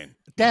again.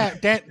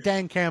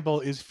 Dan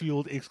Campbell is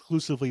fueled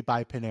exclusively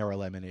by Panera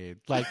Lemonade.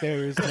 Like,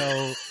 there is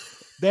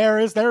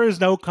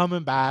no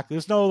coming back.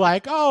 There's no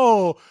like,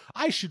 oh,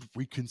 I should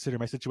reconsider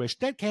my situation.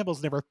 Dan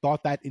Campbell's never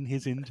thought that in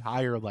his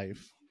entire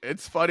life.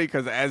 It's funny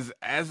because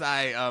as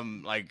I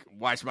like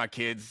watch my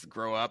kids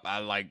grow up, I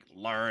like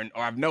learn,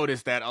 or I've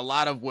noticed that a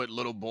lot of what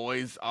little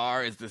boys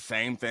are is the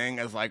same thing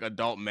as like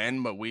adult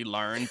men, but we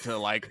learn to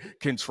like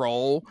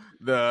control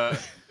the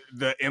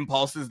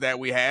impulses that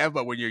we have.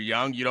 But when you're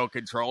young, you don't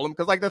control them,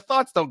 because like the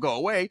thoughts don't go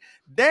away.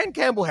 Dan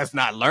Campbell has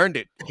not learned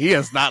it. He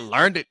has not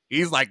learned it.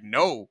 He's like,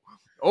 no.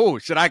 Oh,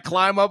 should I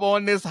climb up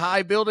on this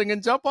high building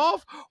and jump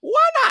off?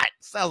 Why not?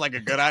 Sounds like a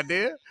good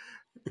idea.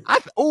 I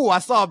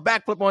saw a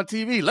backflip on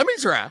TV. Let me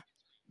try.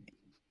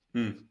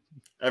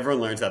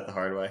 Everyone learns that the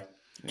hard way.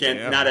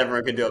 Not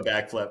everyone can do a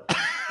backflip.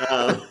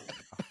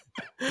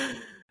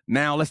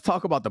 Now let's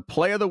talk about the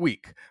play of the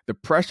week. The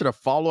pressure to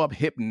follow up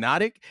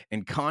Hypnotic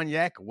and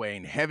Cognac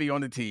weighing heavy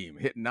on the team.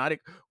 Hypnotic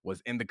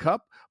was in the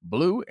cup,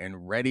 blue,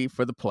 and ready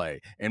for the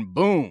play. And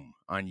boom,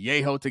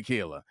 Añejo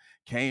Tequila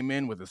came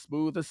in with a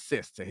smooth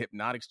assist to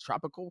Hypnotic's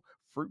tropical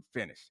fruit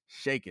finish.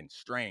 Shaken,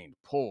 strained,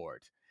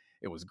 poured.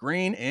 It was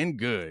green and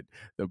good.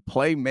 The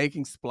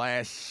playmaking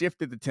splash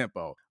shifted the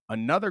tempo.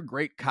 Another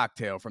great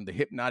cocktail from the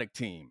Hypnotic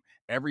team.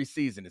 Every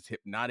season is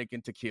Hypnotic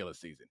and Tequila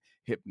season.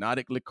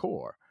 Hypnotic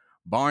Liqueur.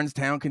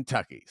 Barnstown,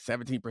 Kentucky.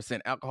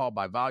 17% alcohol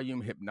by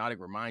volume. Hypnotic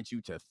reminds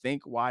you to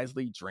think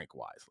wisely, drink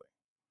wisely.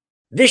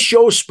 This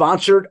show is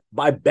sponsored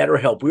by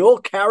BetterHelp. We all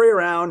carry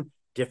around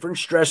different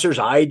stressors.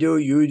 I do,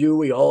 you do,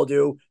 we all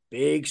do,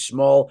 big,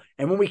 small.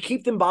 And when we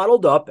keep them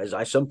bottled up, as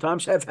I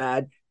sometimes have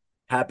had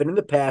happen in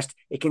the past,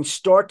 it can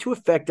start to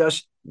affect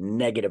us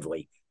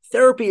negatively.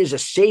 Therapy is a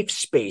safe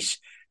space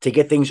to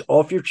get things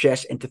off your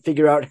chest and to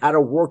figure out how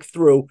to work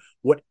through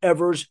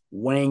whatever's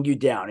weighing you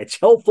down. It's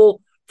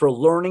helpful for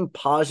learning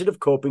positive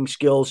coping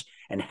skills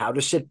and how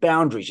to set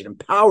boundaries. It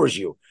empowers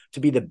you to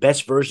be the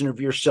best version of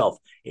yourself.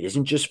 It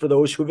isn't just for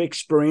those who have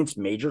experienced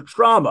major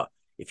trauma.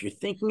 If you're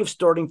thinking of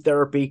starting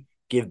therapy,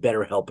 give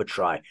BetterHelp a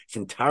try. It's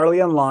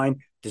entirely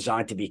online,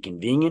 designed to be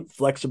convenient,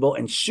 flexible,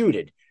 and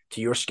suited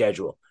to your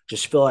schedule.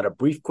 Just fill out a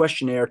brief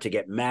questionnaire to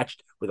get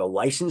matched with a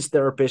licensed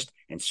therapist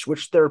and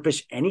switch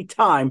therapists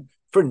anytime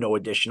for no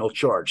additional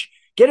charge.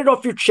 Get it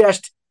off your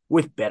chest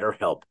with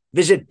BetterHelp.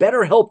 Visit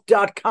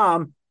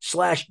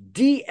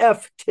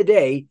BetterHelp.com/DF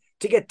today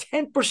to get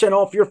 10%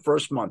 off your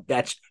first month.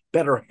 That's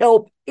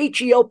BetterHelp,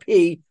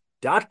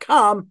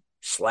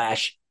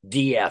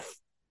 HELP.com/DF.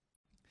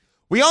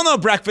 We all know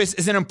breakfast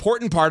is an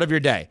important part of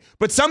your day,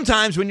 but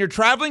sometimes when you're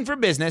traveling for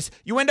business,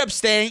 you end up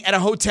staying at a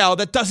hotel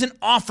that doesn't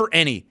offer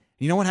any.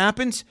 You know what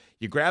happens?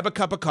 You grab a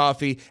cup of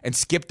coffee and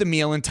skip the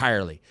meal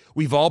entirely.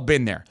 We've all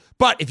been there.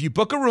 But if you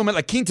book a room at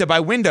La Quinta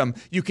by Wyndham,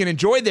 you can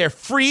enjoy their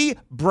free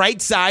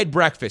Bright Side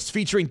breakfast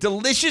featuring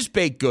delicious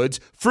baked goods,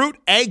 fruit,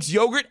 eggs,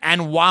 yogurt,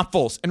 and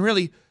waffles. And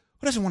really,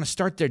 who doesn't want to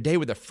start their day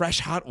with a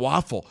fresh hot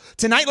waffle?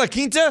 Tonight, La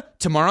Quinta,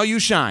 tomorrow you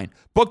shine.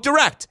 Book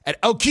direct at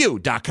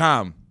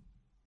lq.com.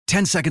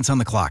 10 seconds on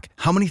the clock.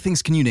 How many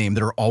things can you name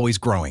that are always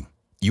growing?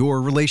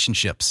 Your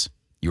relationships,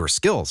 your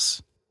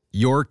skills,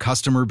 your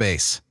customer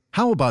base.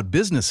 How about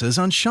businesses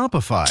on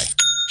Shopify?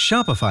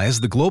 Shopify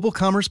is the global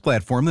commerce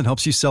platform that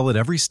helps you sell at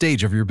every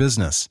stage of your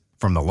business.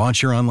 From the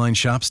launch your online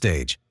shop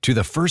stage to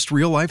the first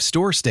real-life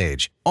store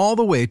stage, all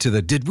the way to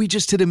the did we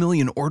just hit a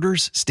million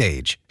orders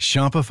stage.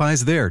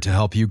 Shopify's there to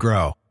help you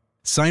grow.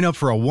 Sign up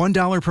for a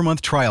 $1 per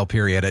month trial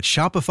period at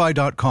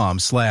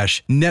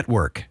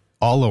shopify.com/network,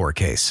 all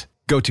lowercase.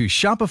 Go to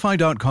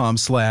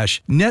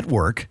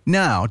shopify.com/network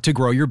now to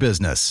grow your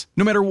business,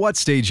 no matter what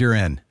stage you're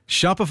in.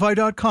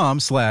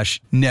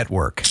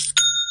 Shopify.com/network.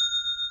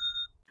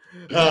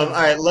 All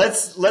right,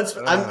 let's.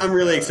 I'm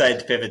really excited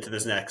to pivot to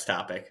this next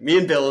topic. Me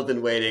and Bill have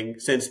been waiting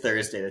since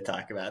Thursday to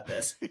talk about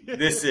this.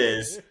 This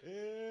is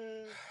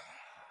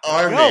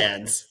our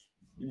man's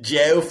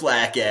Joe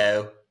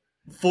Flacco,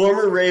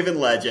 former Raven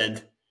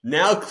legend,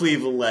 now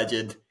Cleveland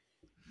legend.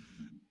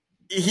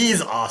 He's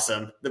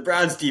awesome. The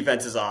Browns'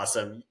 defense is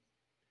awesome.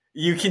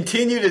 You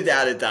continue to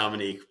doubt it,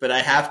 Dominique, but I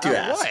have to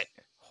ask. What?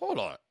 Hold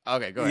on.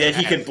 Okay, go ahead. That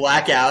he could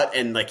black out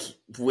and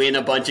win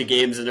a bunch of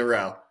games in a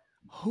row.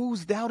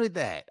 Who's doubted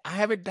that? I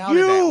haven't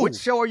doubted that. Which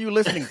show are you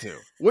listening to?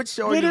 Which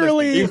show are you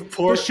Literally, listening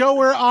to? the show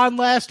we're on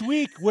last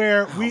week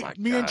where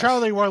me and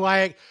Charlie were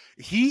like,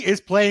 he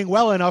is playing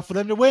well enough for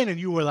them to win. And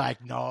you were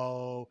like,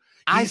 no,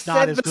 he's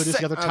not as good as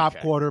the other top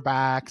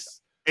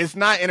quarterbacks. It's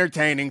not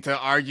entertaining to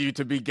argue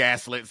to be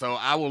gaslit, so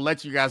I will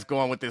let you guys go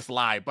on with this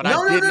lie. But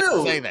I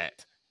didn't say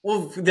that.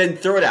 Well, then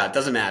throw it out.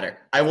 Doesn't matter.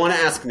 I want to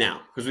ask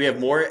now because we have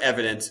more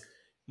evidence.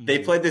 They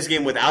played this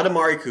game without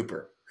Amari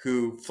Cooper,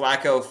 who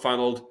Flacco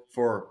funneled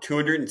for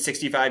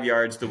 265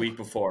 yards the week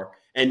before.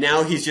 And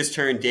now he's just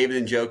turned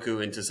David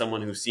Njoku into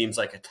someone who seems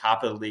like a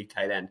top-of-the-league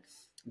tight end.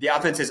 The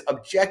offense is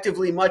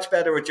objectively much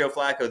better with Joe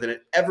Flacco than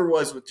it ever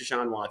was with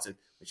Deshaun Watson,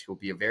 which will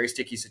be a very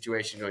sticky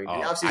situation going into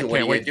the offseason.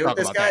 What are you going to do with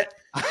this guy?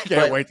 I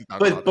can't wait to talk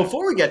about that. But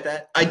before we get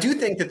that, I do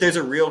think that there's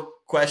a real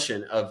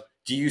question of,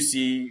 do you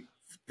see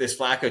this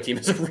Flacco team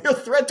as a real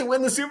threat to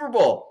win the Super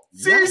Bowl?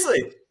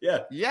 Seriously.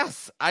 Yeah.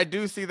 Yes, I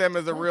do see them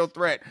as a real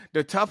threat.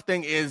 The tough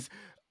thing is,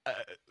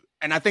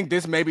 and I think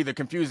this may be the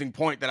confusing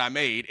point that I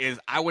made, is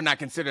I would not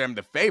consider them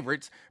the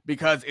favorites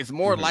because it's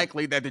more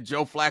likely that the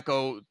Joe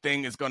Flacco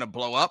thing is going to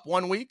blow up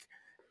one week.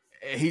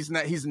 He's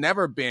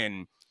never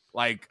been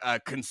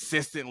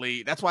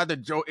consistently. That's why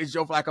is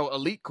Joe Flacco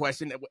elite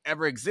question that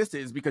ever existed,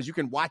 is because you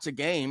can watch a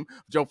game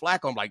of Joe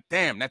Flacco and like,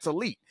 damn, that's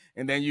elite.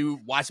 And then you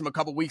watch him a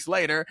couple weeks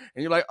later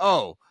and you're like,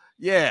 oh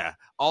yeah,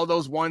 all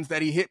those ones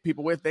that he hit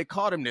people with, they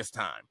caught him this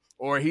time,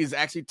 or he's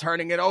actually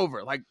turning it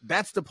over. Like,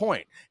 that's the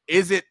point.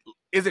 Is it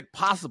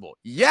possible?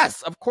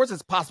 Yes, of course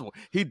it's possible.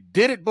 He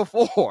did it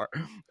before.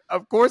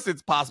 Of course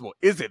it's possible.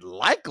 Is it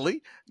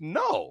likely?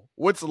 No.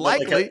 What's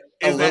likely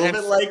is that a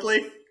little bit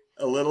likely.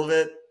 A little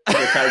bit.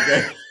 Look how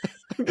good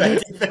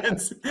that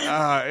defense.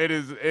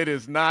 It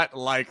is not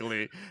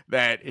likely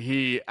that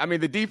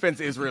the defense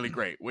is really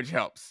great, which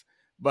helps.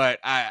 But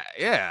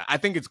I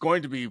think it's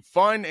going to be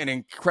fun and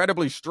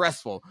incredibly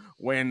stressful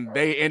when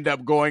they end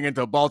up going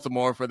into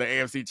Baltimore for the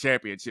AFC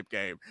Championship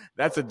game.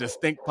 That's a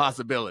distinct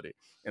possibility.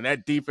 And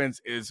that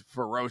defense is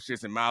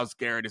ferocious, and Myles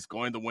Garrett is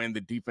going to win the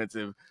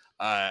defensive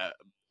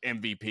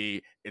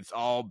MVP. It's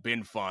all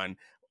been fun.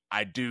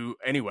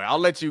 Anyway, I'll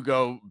let you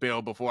go,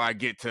 Bill, before I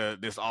get to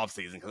this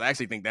offseason, because I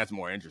actually think that's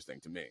more interesting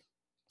to me.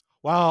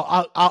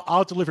 Well,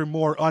 I'll deliver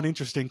more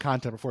uninteresting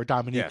content before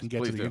Dominique can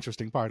get to the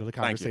interesting part of the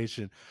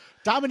conversation.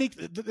 Dominique,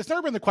 there's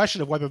never been the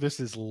question of whether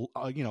this is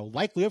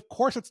likely. Of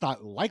course, it's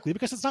not likely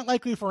because it's not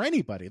likely for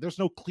anybody. There's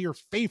no clear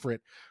favorite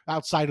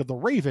outside of the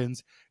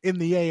Ravens in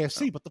the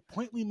AFC. But the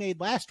point we made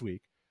last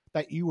week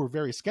that you were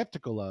very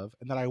skeptical of,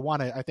 and that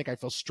I think I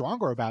feel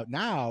stronger about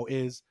now,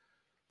 is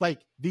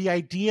the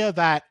idea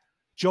that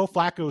Joe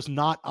Flacco's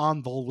not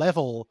on the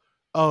level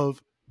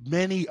of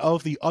many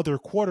of the other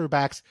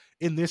quarterbacks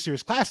in this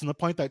year's class. And the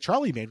point that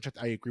Charlie made, which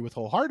I agree with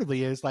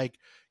wholeheartedly, is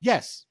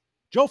yes,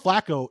 Joe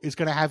Flacco is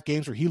going to have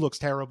games where he looks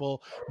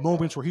terrible,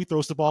 moments where he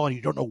throws the ball and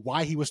you don't know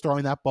why he was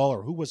throwing that ball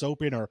or who was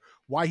open or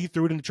why he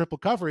threw it into triple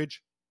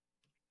coverage.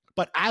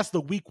 But as the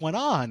week went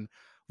on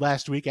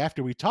last week,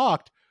 after we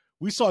talked,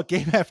 we saw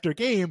game after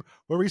game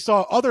where we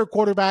saw other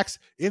quarterbacks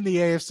in the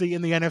AFC,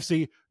 in the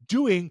NFC,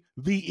 doing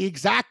the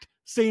exact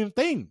same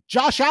thing.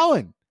 Josh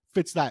Allen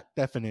fits that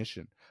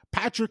definition.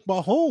 Patrick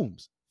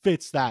Mahomes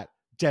fits that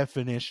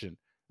definition.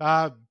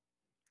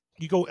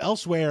 You go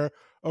elsewhere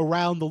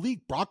around the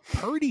league, Brock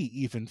Purdy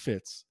even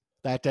fits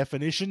that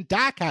definition.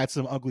 Dak had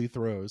some ugly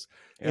throws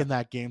in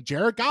that game.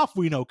 Jared Goff,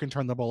 we know, can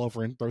turn the ball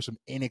over and throw some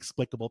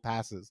inexplicable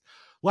passes.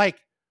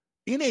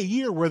 in a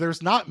year where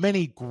there's not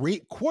many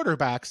great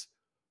quarterbacks,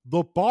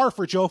 the bar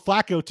for Joe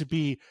Flacco to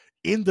be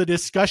in the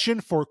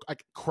discussion for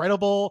like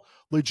credible,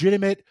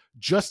 legitimate,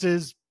 just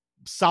as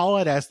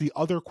solid as the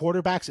other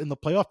quarterbacks in the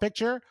playoff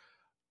picture,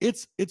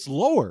 it's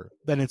lower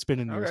than it's been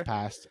in years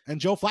past.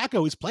 And Joe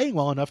Flacco is playing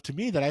well enough to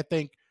me that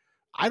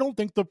I don't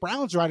think the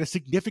Browns are at a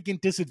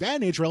significant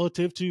disadvantage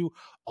relative to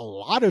a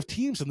lot of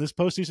teams in this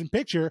postseason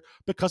picture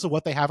because of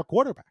what they have at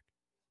quarterback.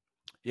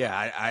 Yeah,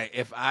 I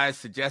if I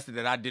suggested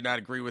that I did not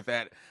agree with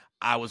that,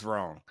 I was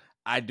wrong.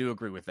 I do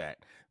agree with that.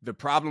 The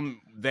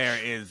problem there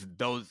is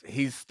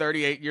he's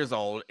 38 years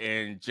old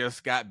and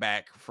just got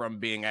back from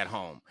being at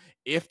home.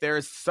 If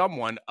there's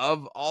someone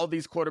of all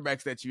these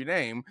quarterbacks that you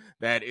name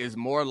that is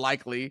more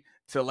likely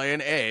to lay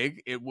an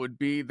egg, it would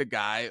be the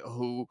guy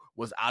who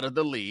was out of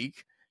the league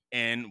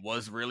and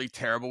was really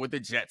terrible with the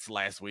Jets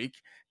last week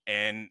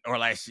or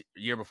last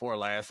year before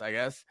last, I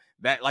guess.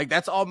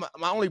 That's all.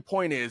 My only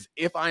point is,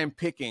 if I am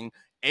picking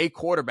a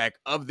quarterback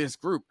of this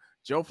group,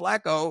 Joe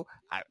Flacco,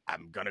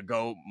 I'm going to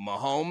go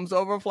Mahomes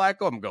over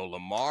Flacco. I'm going to go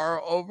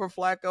Lamar over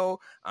Flacco.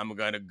 I'm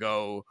going to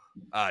go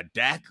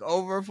Dak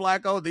over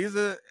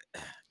Flacco.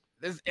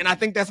 And I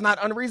think that's not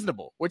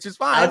unreasonable, which is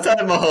fine. Outside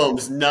of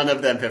Mahomes, none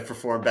of them have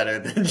performed better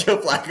than Joe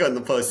Flacco in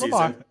the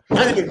postseason.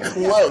 Not even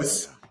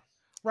close.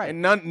 Right.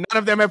 And none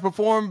of them have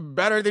performed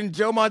better than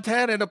Joe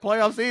Montana in the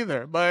playoffs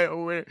either. But I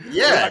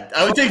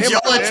would take Joe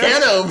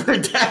Montana over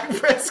Dak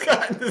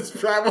Prescott in this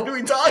prime. What are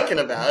we talking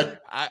about?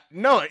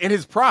 No, in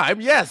his prime,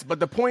 yes. But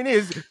the point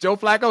is, Joe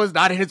Flacco is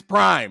not in his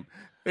prime.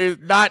 He's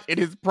not in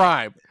his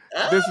prime.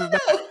 This is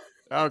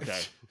not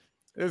okay.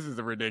 This is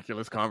a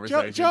ridiculous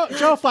conversation.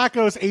 Joe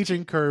Flacco's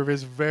aging curve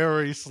is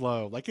very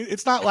slow. Like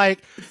it's not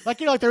like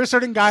there are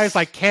certain guys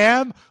like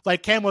Cam.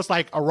 Like Cam was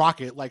like a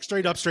rocket, like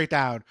straight up, straight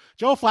down.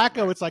 Joe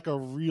Flacco, it's like a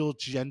real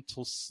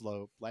gentle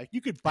slope. Like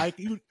you could bike,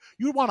 you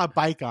would want to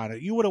bike on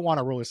it. You wouldn't want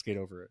to roller skate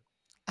over it.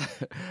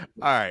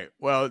 All right.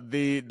 Well,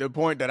 the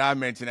point that I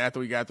mentioned after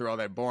we got through all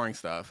that boring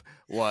stuff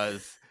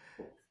was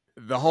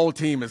the whole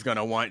team is going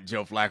to want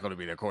Joe Flacco to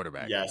be their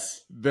quarterback.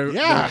 Yes.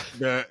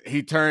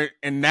 He turned,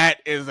 and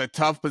that is a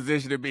tough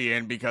position to be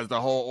in because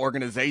the whole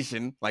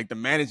organization, like the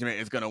management,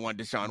 is going to want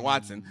Deshaun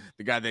Watson,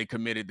 the guy they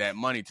committed that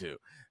money to.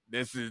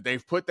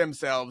 They've put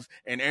themselves,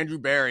 and Andrew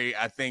Berry,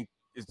 I think,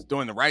 is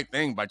doing the right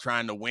thing by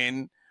trying to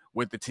win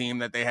with the team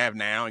that they have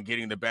now and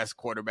getting the best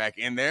quarterback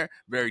in there.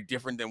 Very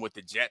different than what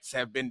the Jets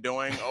have been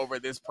doing over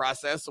this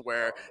process,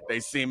 where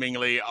they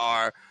seemingly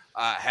are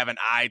have an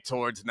eye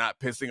towards not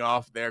pissing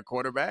off their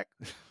quarterback.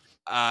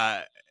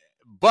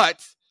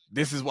 But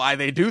this is why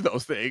they do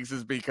those things,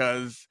 is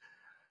because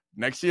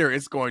next year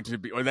it's going to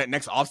be, or that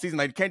next offseason,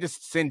 they can't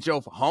just send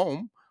Joe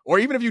home. Or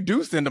even if you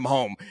do send him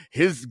home,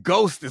 his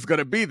ghost is going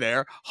to be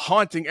there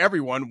haunting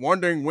everyone,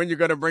 wondering when you're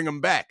going to bring him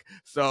back.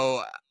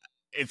 So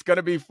it's going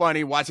to be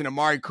funny watching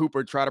Amari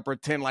Cooper try to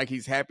pretend like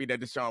he's happy that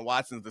Deshaun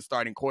Watson's the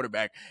starting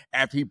quarterback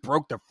after he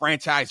broke the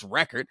franchise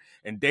record,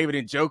 and David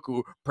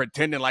Njoku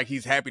pretending like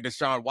he's happy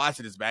Deshaun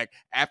Watson is back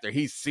after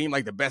he seemed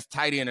like the best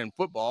tight end in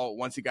football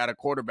once he got a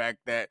quarterback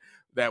that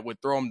would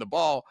throw him the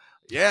ball.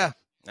 Yeah,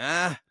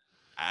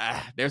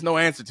 there's no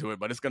answer to it,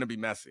 but it's going to be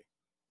messy.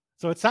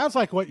 So it sounds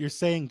like what you're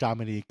saying,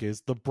 Dominique,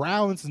 is the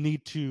Browns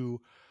need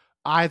to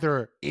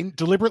either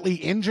deliberately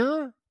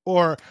injure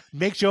or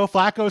make Joe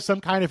Flacco some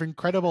kind of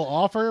incredible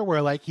offer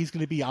where like he's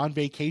going to be on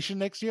vacation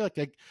next year,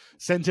 like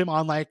send him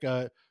on like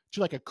a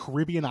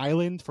Caribbean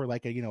island for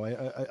like a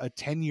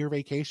 10-year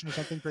vacation or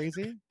something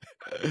crazy.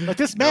 Like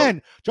this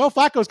man, Joe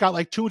Flacco's got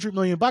like $200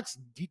 million.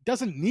 He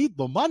doesn't need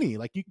the money.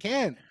 Like you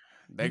can't.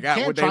 They got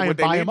what they need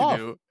to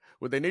do.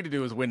 What they need to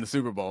do is win the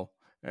Super Bowl.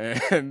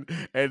 And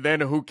then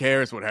who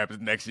cares what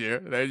happens next year?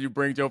 Then you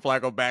bring Joe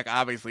Flacco back,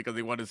 obviously, because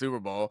he won the Super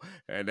Bowl,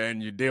 and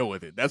then you deal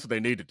with it. That's what they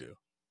need to do.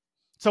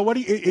 So what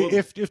do you,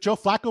 if Joe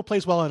Flacco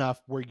plays well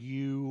enough where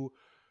you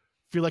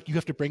feel like you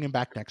have to bring him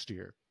back next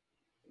year?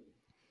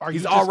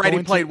 He's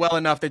already played well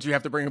enough that you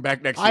have to bring him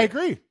back next year. I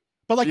agree.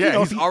 But like,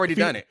 he's already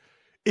done it.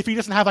 If he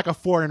doesn't have like a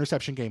 4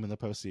 interception game in the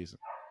postseason,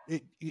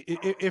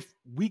 if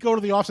we go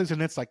to the offseason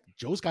and it's like,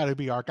 Joe's got to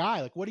be our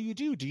guy, like, what do you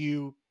do? Do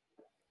you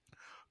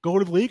go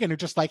to the league and you're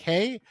just like,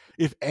 hey,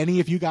 if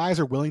any of you guys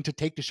are willing to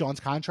take Deshaun's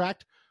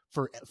contract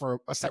for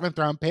a 7th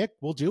round pick,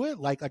 we'll do it?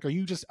 Like, are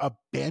you just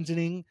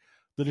abandoning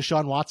the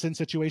Deshaun Watson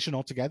situation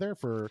altogether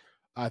for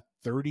a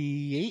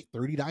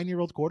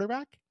 39-year-old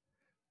quarterback?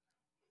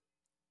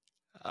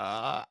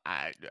 That's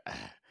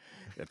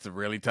a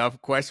really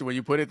tough question when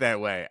you put it that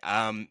way.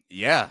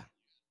 Yeah.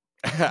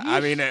 I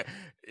mean,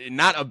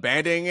 not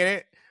abandoning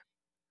it.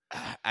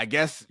 I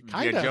guess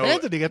kind of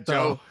abandoning it,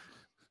 though.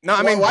 No,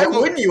 I mean, why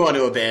wouldn't you want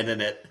to abandon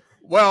it?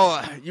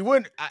 Well, you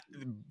wouldn't.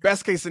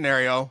 Best case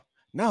scenario.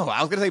 No, I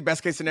was going to say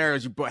best case scenario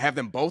is you have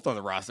them both on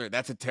the roster.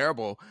 That's a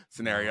terrible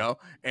scenario.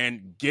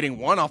 And getting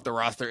one off the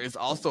roster is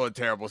also a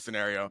terrible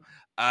scenario.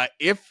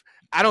 If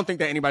I don't think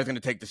that anybody's going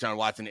to take Deshaun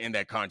Watson in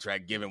that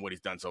contract, given what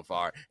he's done so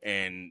far.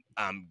 And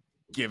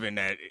given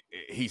that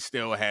he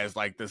still has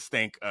like the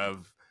stink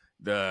of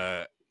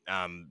the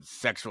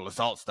sexual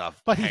assault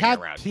stuff But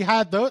hanging around. he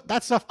had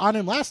that stuff on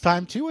him last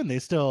time too, and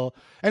the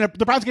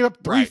Browns gave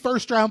up three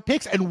first-round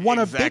picks and won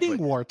a bidding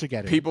war to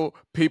get him.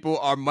 People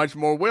are much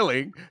more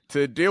willing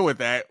to deal with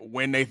that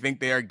when they think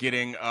they are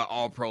getting an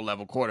all-pro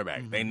level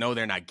quarterback. They know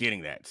they're not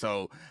getting that.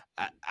 So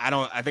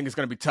I think it's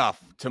going to be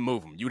tough to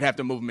move him. You'd have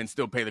to move him and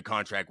still pay the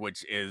contract,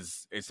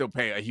 still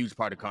pay a huge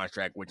part of the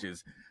contract, which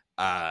is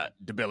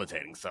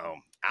debilitating. So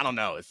I don't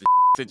know. It's a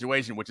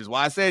situation, which is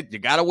why I said you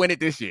got to win it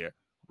this year.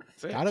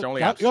 You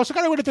also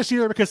got to win it this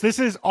year because this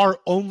is our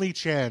only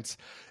chance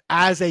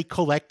as a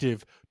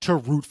collective to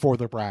root for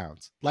the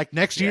Browns. Like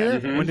next year,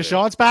 when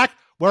Deshaun's back,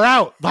 we're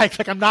out.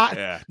 Like I'm not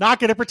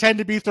going to pretend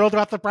to be thrilled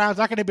about the Browns.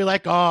 Not going to be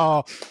like,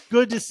 oh,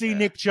 good to see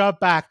Nick Chubb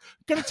back.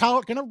 Going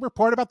to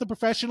report about them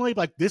professionally.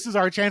 Like this is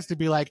our chance to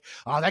be like,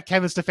 oh, that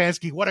Kevin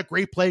Stefanski, what a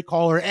great play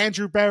caller.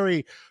 Andrew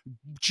Berry,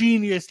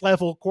 genius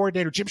level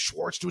coordinator. Jim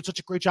Schwartz doing such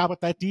a great job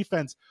with that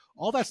defense.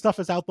 All that stuff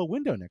is out the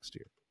window next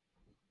year.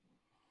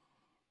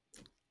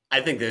 I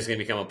think there's going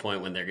to become a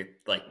point when they're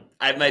like,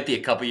 I might be a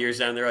couple years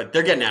down the road.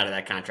 They're getting out of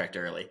that contract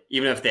early.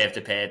 Even if they have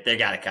to pay it, they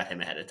got to cut him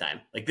ahead of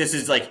time. Like this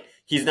is like,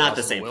 he's not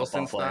the same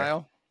Wilson football player.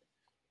 Style.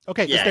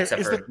 Okay. Yeah,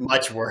 except for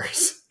much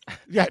worse.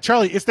 Yeah.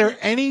 Charlie, is there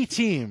any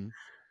team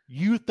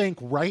you think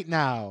right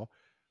now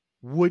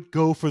would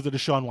go for the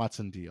Deshaun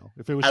Watson deal?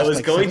 If it was, I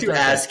was going to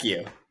ask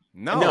you.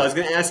 No, I was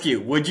going to ask you,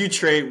 would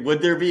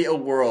there be a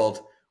world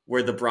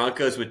where the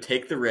Broncos would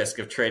take the risk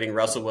of trading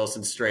Russell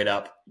Wilson straight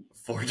up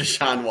for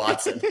Deshaun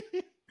Watson?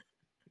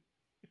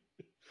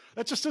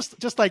 That's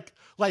just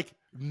like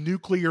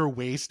nuclear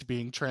waste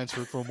being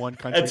transferred from one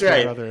country to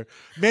right. another.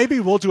 Maybe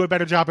we'll do a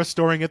better job of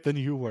storing it than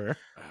you were.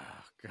 Oh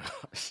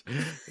gosh,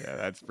 yeah,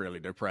 that's really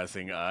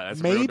depressing.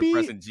 That's maybe, a real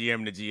depressing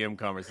GM to GM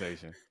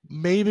conversation.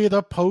 Maybe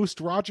the post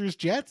Rodgers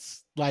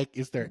Jets. Like,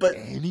 is there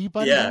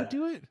anybody who would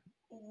do it?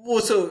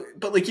 Well,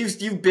 but like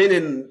you've been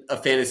in a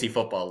fantasy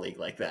football league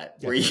like that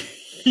where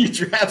you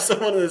draft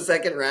someone in the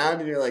second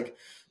round and you're like,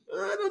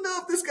 I don't know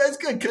if this guy's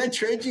good. Can I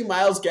trade you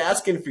Myles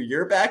Gaskin for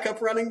your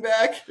backup running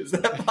back? Is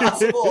that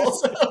possible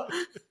also? Oh,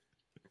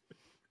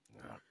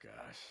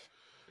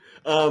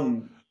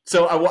 gosh.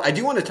 So I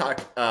do want to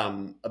talk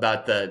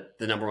about the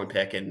number one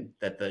pick and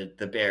that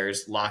the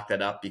Bears locked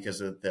that up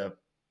because of the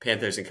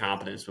Panthers'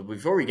 incompetence. But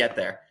before we get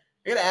there,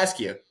 I got to ask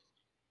you,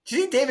 did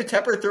you see David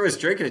Tepper throw his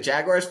drink at a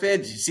Jaguars fan?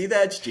 Did you see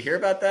that? Did you hear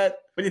about that?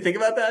 What do you think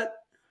about that?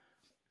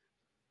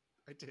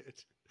 I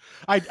did.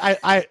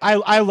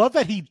 I love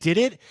that he did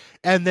it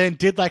and then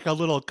did like a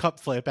little cup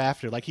flip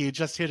after, like he had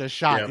just hit a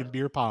shot in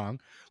beer pong.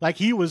 Like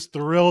he was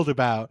thrilled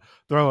about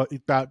throwing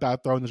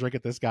the drink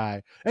at this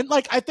guy. And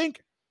like I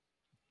think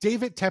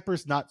David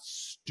Tepper's not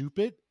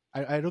stupid.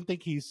 I don't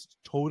think he's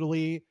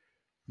totally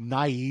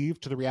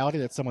naive to the reality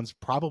that someone's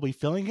probably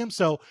filling him.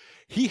 So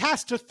he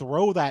has to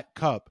throw that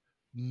cup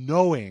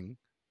knowing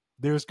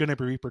there's going to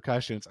be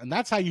repercussions. And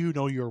that's how you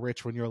know you're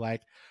rich, when you're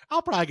like,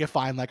 I'll probably get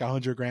fined like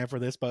 $100,000 for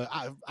this, but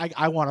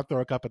I want to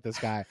throw a cup at this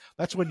guy.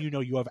 That's when you know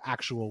you have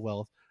actual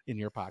wealth in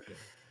your pocket.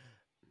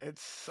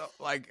 It's so,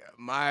 like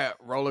my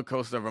roller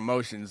coaster of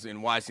emotions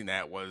in watching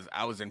that was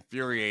I was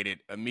infuriated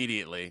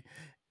immediately.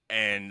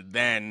 And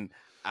then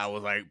I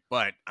was like,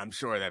 but I'm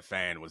sure that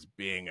fan was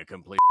being a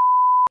complete.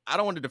 I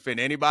don't want to defend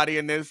anybody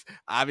in this.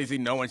 Obviously,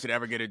 no one should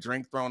ever get a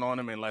drink thrown on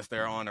them unless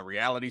they're on a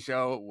reality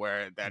show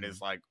where that is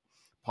like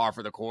par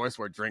for the course,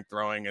 where drink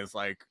throwing is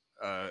like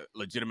a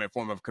legitimate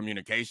form of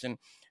communication.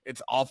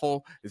 It's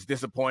awful. It's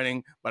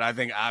disappointing. But I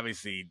think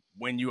obviously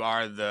when you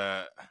are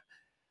the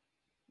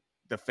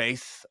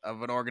face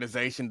of an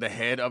organization, the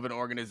head of an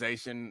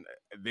organization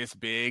this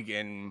big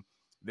and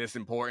this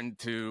important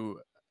to,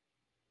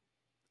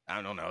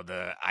 I don't know,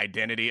 the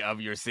identity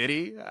of your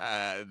city,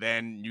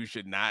 then you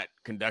should not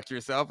conduct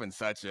yourself in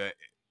such a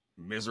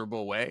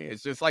miserable way.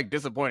 It's just like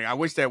disappointing. I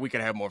wish that we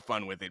could have more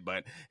fun with it,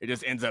 but it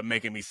just ends up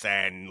making me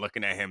sad and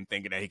looking at him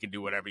thinking that he can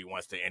do whatever he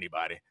wants to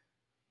anybody.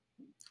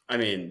 I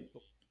mean,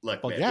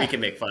 look, man, we can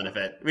make fun of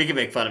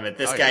it.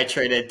 This guy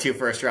traded 2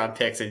 first-round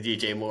picks and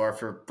DJ Moore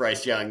for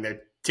Bryce Young.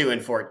 They're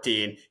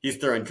 2-14. He's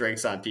throwing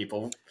drinks on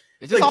people.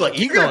 It's just all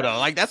ego, though.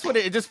 Like that's what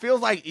it just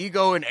feels like,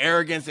 ego and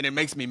arrogance, and it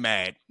makes me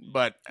mad.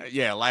 But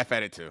yeah, laugh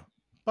at it too.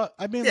 But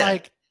I mean,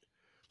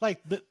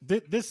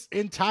 this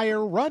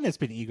entire run has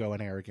been ego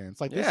and arrogance.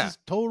 Like this is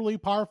totally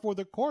par for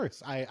the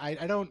course. I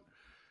don't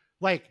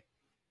like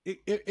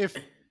if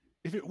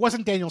it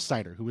wasn't Daniel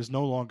Snyder, who is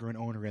no longer an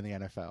owner in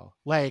the NFL.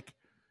 Like,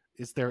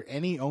 is there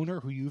any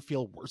owner who you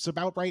feel worse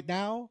about right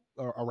now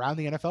or around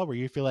the NFL where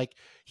you feel like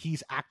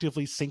he's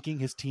actively sinking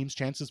his team's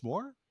chances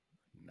more?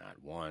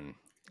 Not one.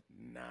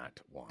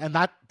 And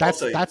that's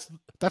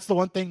the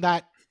one thing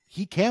that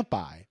he can't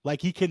buy.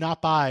 Like he cannot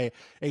buy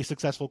a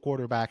successful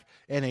quarterback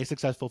and a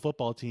successful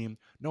football team,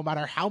 no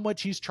matter how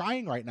much he's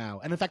trying right now.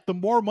 And in fact, the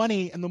more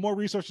money and the more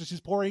resources he's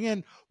pouring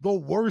in, the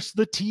worse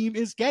the team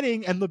is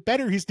getting and the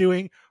better he's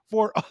doing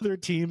for other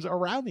teams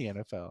around the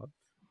NFL.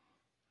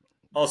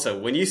 Also,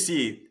 when you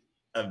see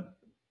a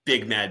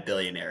big mad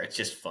billionaire, it's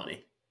just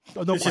funny.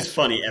 It's just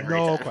funny every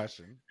time. No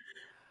question.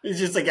 He's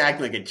just like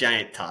acting like a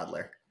giant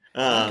toddler.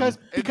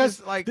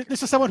 Because like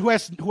this is someone who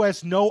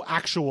has no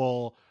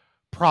actual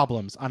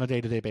problems on a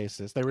day-to-day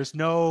basis. There is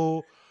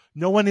no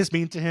one is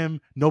mean to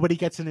him. Nobody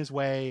gets in his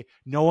way.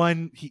 No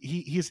one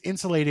he's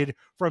insulated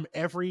from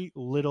every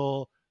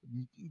little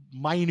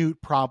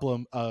minute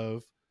problem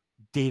of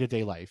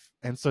day-to-day life.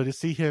 And so to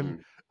see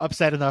him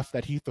upset enough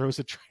that he throws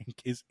a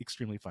drink is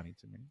extremely funny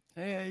to me.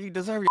 Yeah, you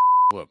deserve your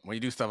whoop when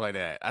you do stuff like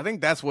that. I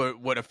think that's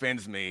what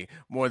offends me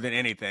more than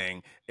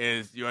anything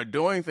is you're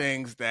doing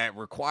things that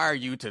require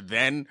you to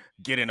then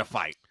get in a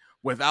fight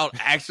without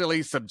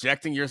actually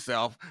subjecting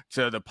yourself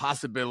to the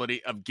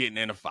possibility of getting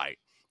in a fight.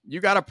 You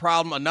got a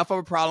problem, enough of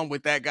a problem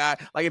with that guy.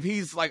 Like if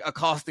he's like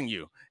accosting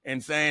you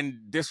and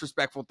saying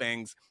disrespectful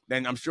things,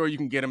 then I'm sure you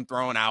can get him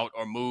thrown out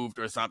or moved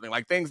or something,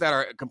 like things that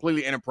are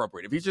completely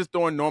inappropriate. If he's just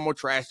doing normal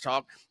trash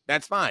talk,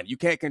 that's fine. You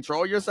can't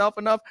control yourself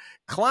enough,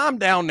 climb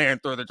down there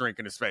and throw the drink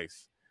in his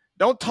face.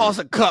 Don't toss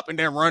a cup and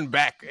then run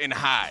back and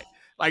hide.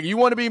 Like you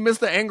want to be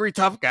Mr. Angry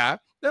Tough Guy,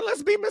 then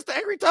let's be Mr.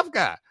 Angry Tough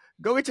Guy.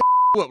 Go get your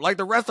whoop like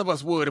the rest of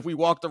us would if we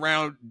walked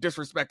around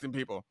disrespecting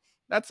people.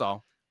 That's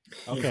all.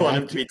 Okay, you want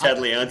him to be Ted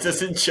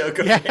Leonsis and choke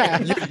him?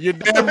 Yeah. You're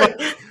damn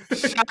right.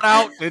 Shout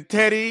out to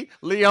Teddy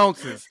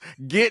Leonsis.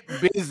 Get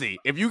busy.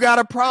 If you got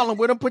a problem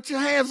with him, put your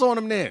hands on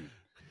him then.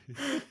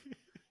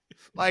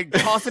 Like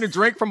tossing a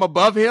drink from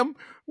above him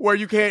where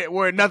you can't,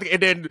 where nothing,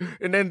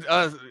 and then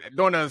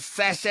doing a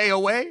sachet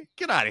away.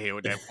 Get out of here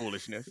with that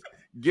foolishness.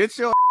 Get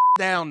your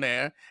down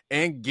there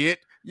and get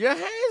your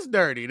hands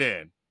dirty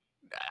then.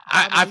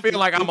 I feel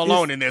like I'm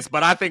alone in this,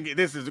 but I think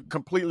this is a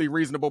completely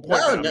reasonable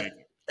point. No.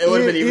 It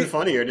would have been even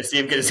funnier to see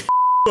him get his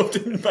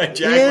whooped by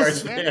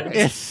Jaguars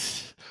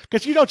fans.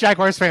 Because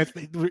Jaguars fans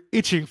were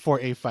itching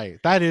for a fight.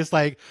 That is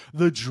like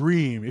the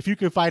dream. If you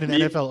could find an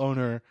NFL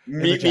owner,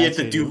 meet me at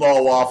the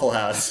Duval Waffle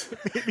House.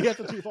 Meet me at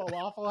the Duval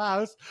Waffle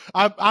House.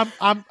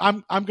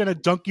 I'm gonna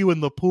dunk you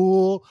in the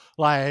pool.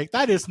 Like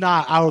that is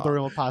not out of the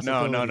realm of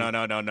possibility.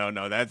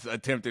 No. That's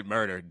attempted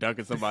murder.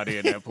 Dunking somebody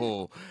in that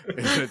pool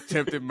is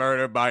attempted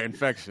murder by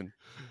infection.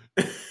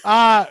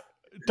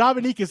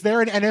 Dominique, is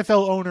there an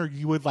NFL owner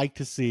you would like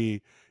to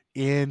see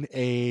in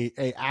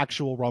a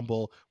actual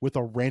Rumble with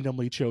a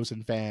randomly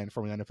chosen fan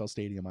from an NFL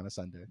stadium on a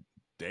Sunday?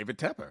 David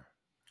Tepper.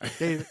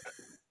 David.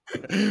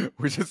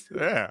 We're just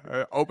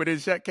open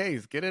his check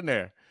case. Get in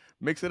there.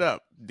 Mix it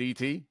up.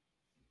 DT.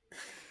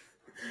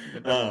 He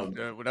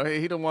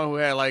the one who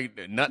had like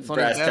nuts on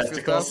his desk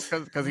and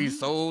stuff because he's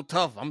so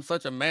tough. I'm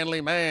such a manly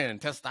man.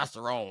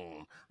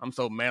 Testosterone. I'm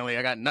so manly.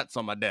 I got nuts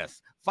on my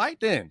desk. Fight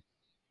then.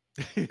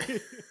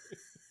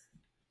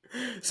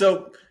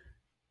 So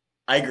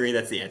I agree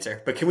that's the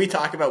answer. But can we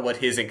talk about what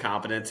his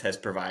incompetence has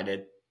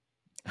provided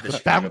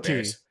the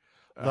bounty,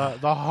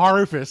 the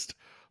harvest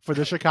for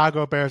the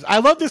Chicago Bears? I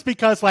love this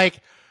because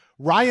like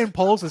Ryan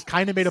Poles has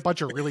kind of made a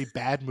bunch of really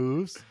bad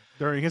moves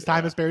during his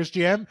time as Bears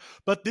GM,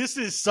 but this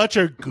is such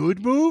a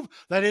good move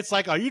that it's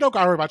like, oh, you don't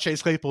gotta worry about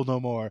Chase Claypool no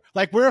more.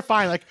 Like we're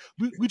fine. Like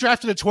we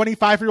drafted a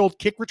 25-year-old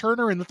kick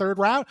returner in the third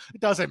round.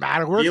 It doesn't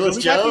matter. We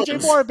got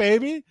DJ Moore,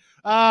 baby.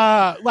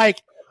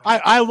 Like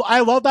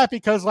I love that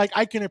because like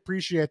I can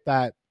appreciate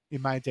that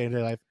in my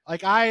day-to-day life.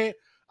 Like I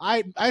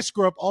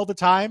screw up all the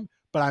time,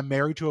 but I'm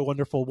married to a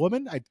wonderful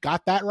woman. I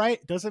got that right.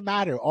 It doesn't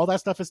matter. All that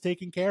stuff is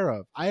taken care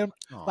of. I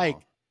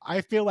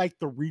feel like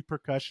the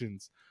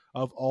repercussions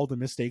of all the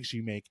mistakes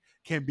you make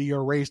can be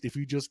erased if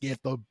you just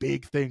get the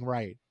big thing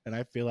right. And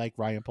I feel like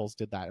Ryan Poles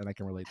did that, and I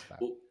can relate to that.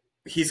 Well,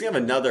 he's going to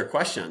have another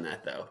question on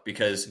that, though,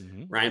 because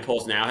Ryan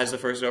Poles now has the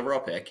first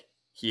overall pick.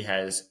 He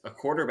has a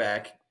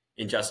quarterback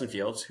in Justin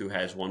Fields, who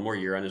has one more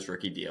year on his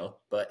rookie deal,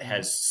 but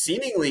has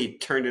seemingly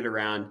turned it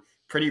around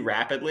pretty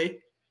rapidly.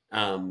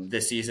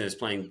 This season is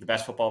playing the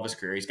best football of his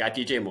career. He's got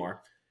DJ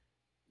Moore.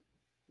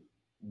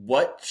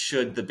 What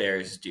should the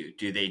Bears do?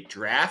 Do they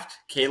draft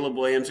Caleb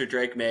Williams or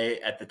Drake May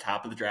at the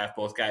top of the draft?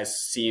 Both guys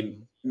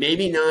seem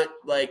maybe not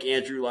like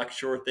Andrew Luck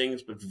sure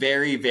things, but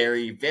very,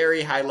 very,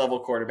 very high-level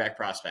quarterback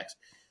prospects.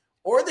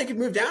 Or they could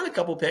move down a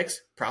couple picks,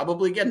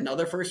 probably get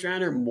another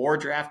first-rounder, more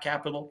draft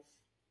capital,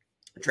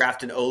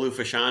 draft an Olu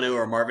Fashanu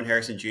or Marvin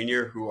Harrison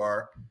Jr., who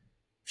are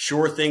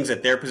sure things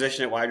at their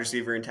position at wide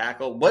receiver and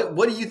tackle.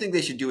 What do you think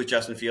they should do with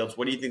Justin Fields?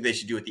 What do you think they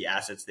should do with the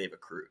assets they've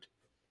accrued?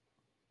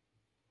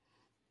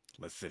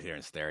 Let's sit here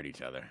and stare at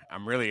each other.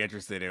 I'm really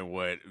interested in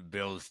what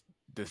Bill's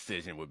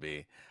decision would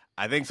be.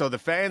 I think so. The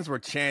fans were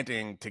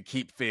chanting to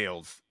keep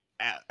Fields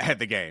at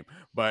the game,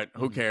 but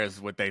who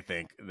cares what they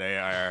think? They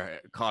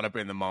are caught up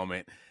in the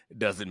moment. It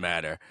doesn't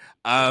matter.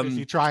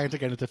 You're trying to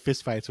get into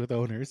fistfights with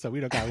owners, so we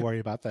don't got to worry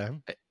about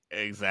them.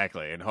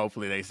 Exactly, and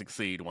hopefully they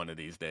succeed one of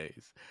these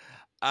days.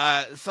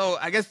 So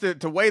I guess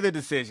to weigh the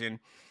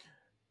decision,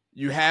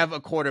 you have a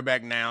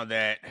quarterback now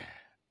that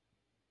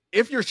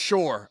if you're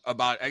sure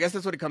about, I guess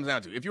that's what it comes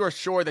down to. If you are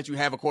sure that you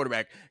have a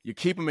quarterback, you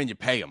keep them and you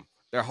pay them.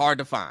 They're hard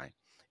to find.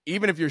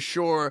 Even if you're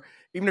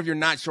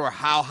not sure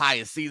how high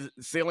his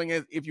ceiling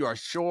is, if you are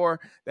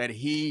sure that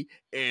he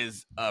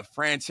is a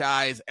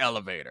franchise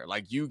elevator,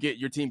 like your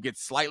team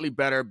gets slightly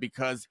better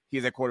because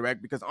he's a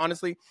quarterback, because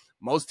honestly,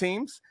 most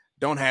teams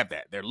don't have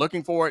that. They're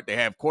looking for it. They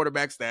have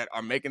quarterbacks that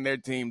are making their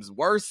teams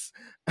worse.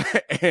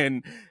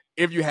 And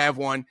If you have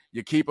one,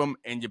 you keep them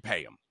and you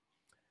pay them.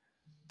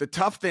 The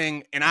tough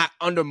thing, and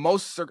under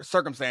most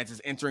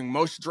circumstances, entering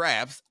most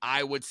drafts,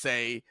 I would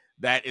say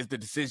that is the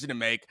decision to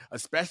make,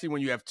 especially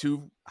when you have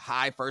 2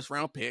 high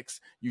first-round picks.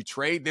 You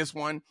trade this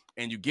one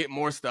and you get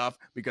more stuff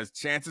because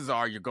chances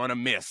are you're going to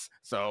miss.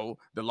 So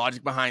the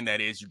logic behind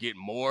that is you get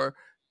more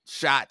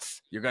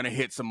shots, you're going to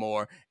hit some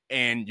more,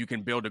 and you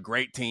can build a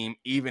great team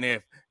even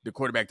if the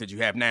quarterback that you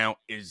have now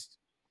is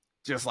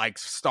just like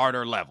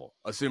starter level,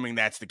 assuming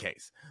that's the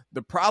case.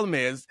 The problem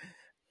is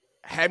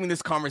having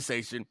this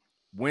conversation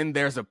when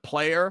there's a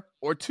player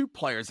or 2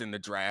 players in the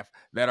draft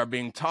that are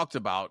being talked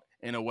about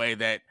in a way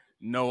that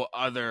no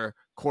other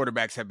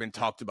quarterbacks have been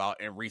talked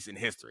about in recent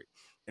history.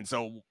 And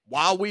so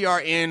while we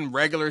are in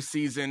regular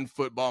season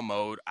football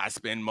mode, I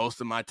spend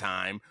most of my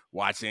time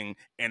watching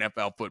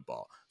NFL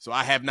football. So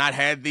I have not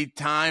had the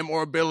time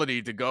or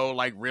ability to go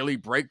like really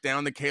break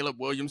down the Caleb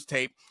Williams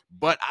tape,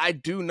 but I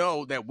do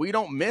know that we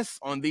don't miss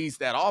on these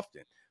that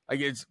often. Like,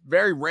 it's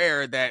very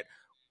rare that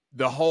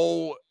the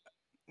whole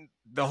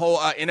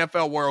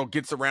NFL world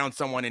gets around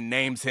someone and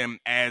names him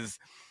as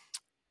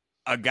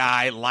a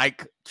guy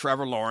like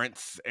Trevor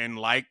Lawrence and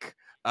like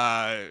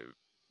I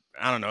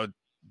don't know,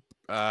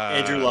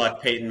 Andrew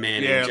Luck, Peyton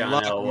Manning, John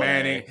Luck, Elway.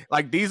 Manning.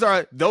 Like, those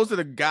are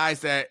the guys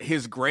that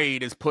his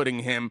grade is putting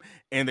him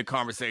in the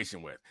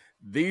conversation with.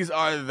 These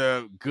are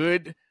the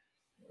good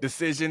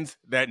decisions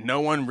that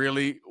no one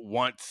really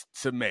wants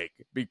to make,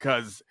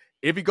 because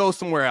if he goes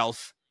somewhere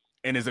else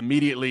and is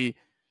immediately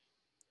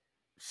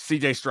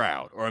CJ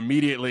Stroud or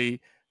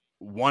immediately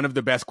one of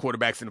the best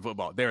quarterbacks in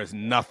football, there is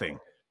nothing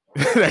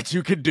that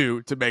you can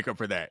do to make up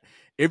for that.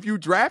 If you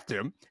draft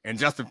him and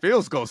Justin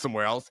Fields goes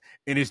somewhere else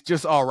and it's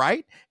just all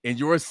right, and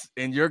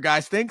your guy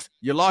stinks,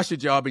 you lost your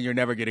job and you're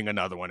never getting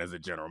another one as a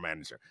general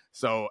manager.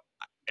 So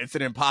it's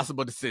an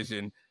impossible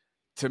decision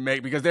to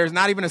make, because there's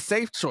not even a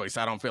safe choice,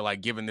 I don't feel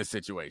like, given this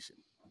situation.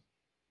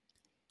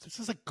 This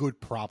is a good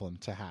problem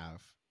to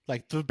have.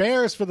 Like, the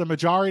Bears, for the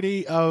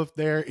majority of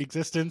their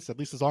existence, at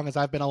least as long as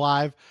I've been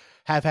alive,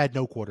 have had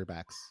no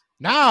quarterbacks.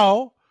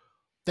 Now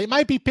they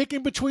might be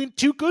picking between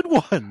 2 good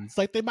ones.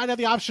 Like, they might have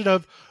the option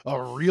of a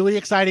really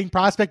exciting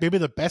prospect, maybe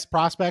the best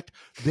prospect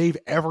they've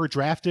ever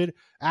drafted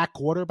at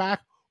quarterback,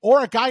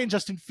 or a guy in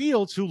Justin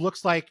Fields who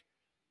looks like,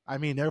 I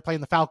mean, they're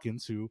playing the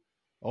Falcons, who,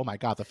 oh my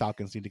God, the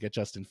Falcons need to get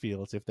Justin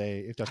Fields if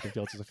Justin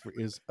Fields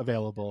is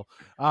available.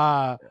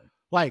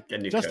 Like,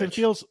 Justin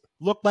Fields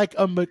looked like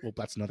well,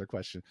 that's another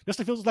question.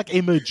 Justin Fields was like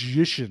a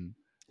magician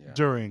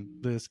during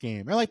this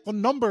game. And like, the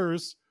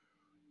numbers,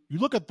 you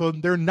look at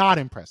them, they're not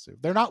impressive.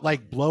 They're not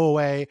like blow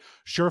away,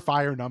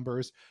 surefire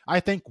numbers. I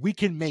think we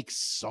can make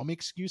some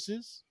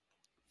excuses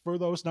for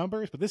those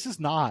numbers, but this is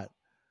not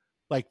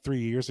like 3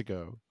 years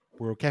ago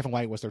where Kevin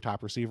White was their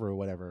top receiver or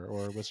whatever,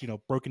 or was,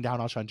 broken down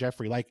Alshon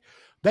Jeffrey. Like,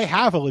 they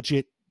have a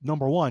legit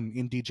number one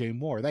in DJ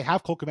Moore. They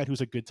have Cole Kmet,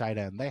 who's a good tight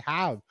end. They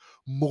have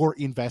more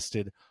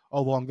invested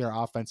along their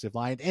offensive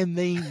line, and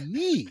they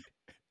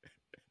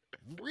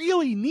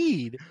really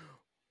need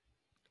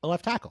a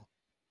left tackle.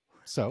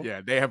 So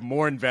yeah, they have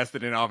more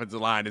invested in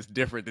offensive line. It's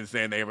different than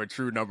saying they have a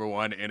true number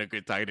one and a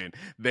good tight end.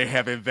 They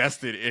have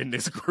invested in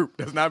this group.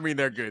 Does not mean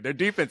they're good. Their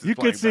defense is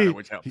playing better,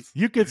 which helps.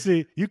 You could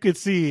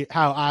see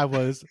how I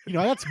was,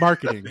 that's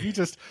marketing.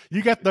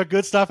 You get the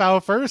good stuff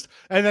out first,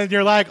 and then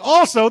you're like,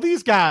 also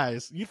these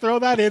guys, you throw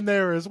that in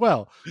there as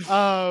well. They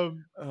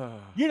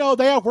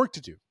have work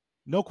to do,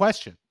 no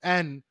question.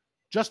 And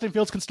Justin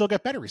Fields can still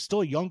get better. He's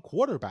still a young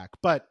quarterback,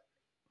 but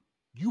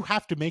you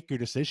have to make your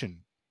decision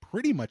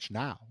pretty much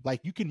now.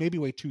 Like, you can maybe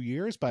wait 2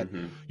 years, but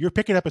you're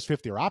picking up his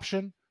 5th-year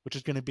option, which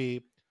is going to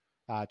be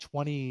about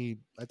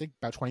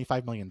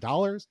 $25 million,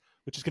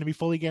 which is going to be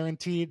fully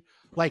guaranteed.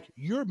 Like,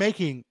 you're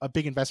making a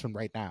big investment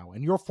right now,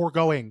 and you're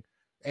foregoing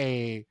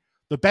the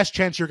best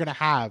chance you're going to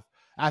have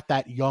at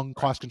that young,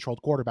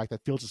 cost-controlled quarterback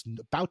that Fields is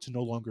about to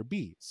no longer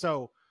be.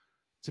 So,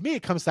 to me,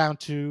 it comes down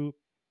to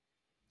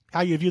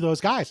how you view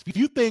those guys. If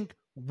you think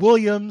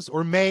Williams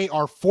or May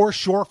are for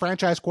sure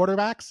franchise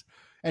quarterbacks,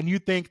 and you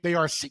think they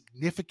are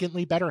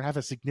significantly better and have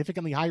a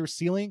significantly higher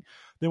ceiling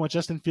than what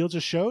Justin Fields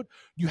just showed,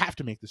 you have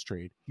to make this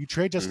trade. You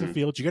trade Justin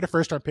Fields, you get a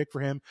first-round pick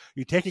for him,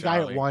 you take a guy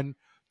at 1,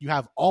 you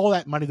have all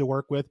that money to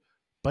work with.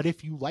 But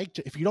if you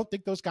don't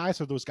think those guys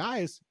are those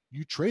guys,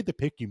 you trade the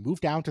pick, you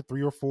move down to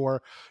 3 or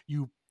 4,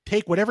 you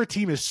take whatever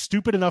team is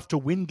stupid enough to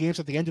win games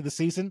at the end of the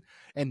season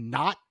and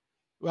not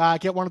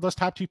get one of those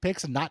top 2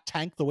 picks and not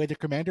tank the way the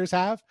Commanders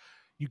have.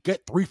 You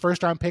get 3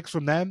 first-round picks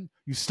from them.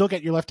 You still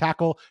get your left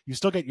tackle. You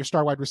still get your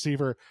star wide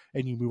receiver,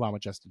 and you move on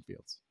with Justin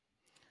Fields.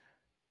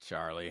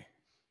 Charlie,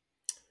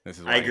 this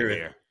is why I agree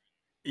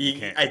you're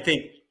here. I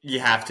think you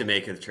have to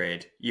make a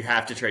trade. You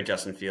have to trade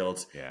Justin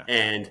Fields. Yeah.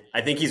 And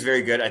I think he's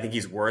very good. I think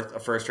he's worth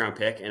a first-round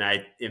pick, and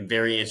I am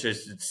very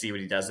interested to see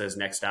what he does at his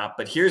next stop.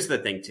 But here's the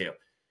thing, too.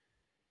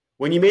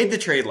 When you made the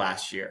trade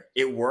last year,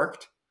 it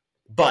worked,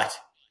 but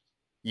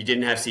you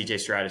didn't have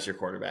CJ Stroud as your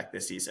quarterback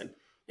this season.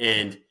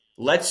 And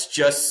let's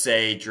just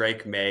say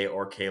Drake May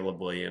or Caleb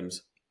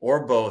Williams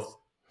or both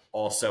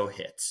also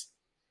hits.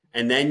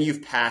 And then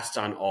you've passed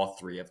on all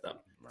 3 of them.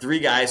 3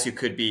 guys who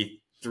could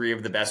be three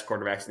of the best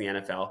quarterbacks in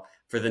the NFL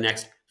for the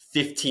next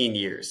 15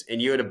 years,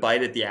 and you had a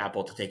bite at the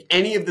apple to take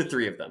any of the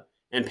three of them,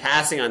 and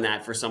passing on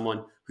that for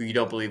someone who you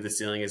don't believe the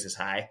ceiling is as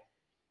high,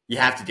 you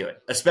have to do it,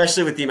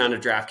 especially with the amount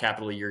of draft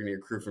capital you're going to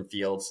accrue from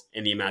Fields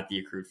and the amount that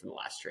you accrued from the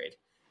last trade.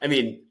 I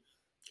mean,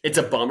 it's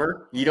a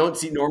bummer.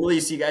 Normally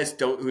you see guys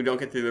who don't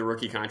get through the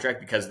rookie contract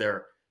because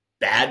they're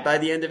bad by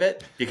the end of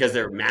it, because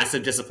they're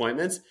massive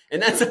disappointments.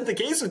 And that's not the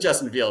case with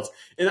Justin Fields.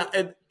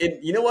 And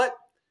you know what?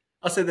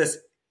 I'll say this.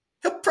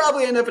 He'll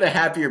probably end up in a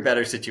happier,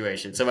 better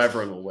situation, so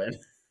everyone will win.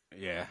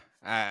 Yeah,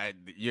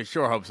 you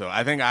sure hope so.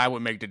 I think I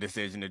would make the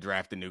decision to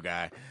draft a new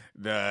guy.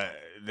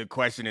 The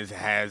question is,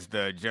 has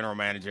the general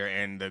manager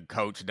and the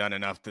coach done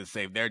enough to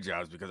save their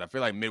jobs? Because I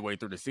feel like midway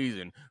through the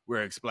season,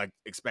 we're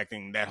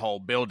expecting that whole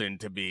building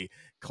to be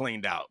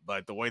cleaned out.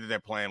 But the way that they're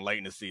playing late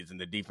in the season,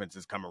 the defense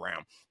has come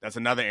around. That's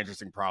another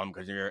interesting problem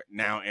because you're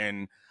now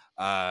in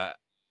a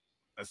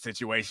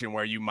situation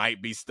where you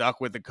might be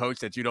stuck with a coach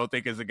that you don't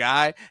think is a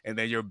guy, and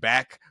then you're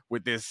back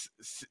with this,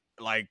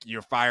 like,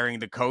 you're firing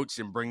the coach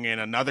and bringing in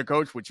another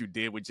coach, which you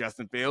did with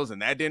Justin Fields,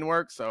 and that didn't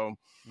work. So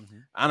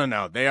I don't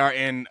know. They are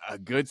in a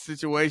good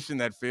situation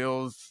that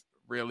feels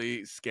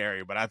really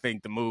scary, but I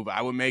think the move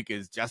I would make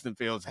is Justin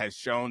Fields has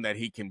shown that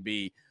he can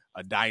be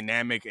a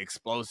dynamic,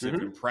 explosive,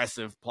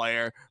 impressive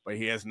player, but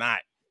he has not,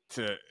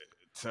 to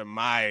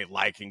my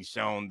liking,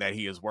 shown that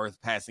he is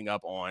worth passing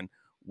up on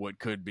what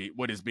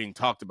is being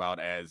talked about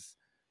as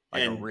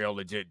like a real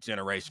legit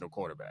generational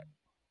quarterback.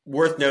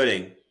 Worth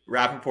noting,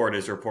 Rappaport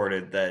has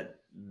reported that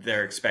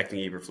they're expecting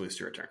Eberflus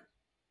to return.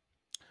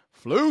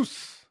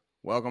 Flus,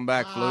 welcome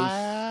back,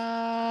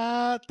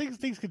 Flus.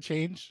 Things could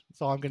change.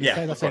 That's all I'm going to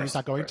say. That's saying he's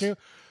not going to.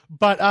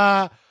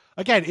 But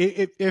again,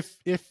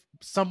 if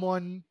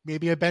someone,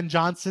 maybe a Ben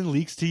Johnson,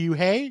 leaks to you,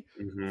 hey,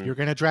 you're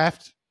going to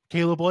draft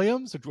Caleb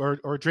Williams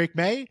or Drake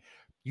May,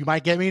 you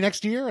might get me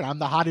next year, and I'm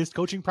the hottest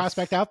coaching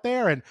prospect out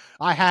there, and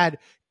I had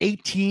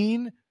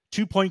 18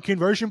 2-point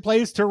conversion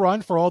plays to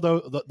run for all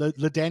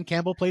the Dan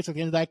Campbell plays at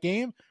the end of that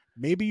game.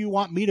 Maybe you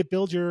want me to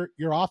build your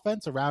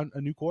offense around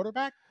a new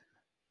quarterback.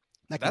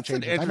 That's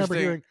an interesting.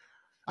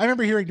 I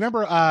remember hearing.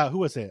 Remember who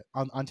was it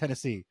on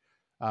Tennessee?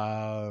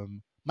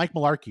 Mike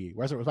Mularkey.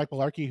 Was it Mike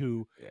Mularkey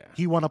who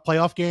he won a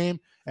playoff game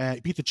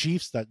and beat the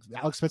Chiefs, the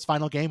Alex Smith's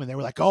final game, and they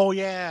were like, "Oh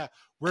yeah,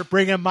 we're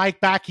bringing Mike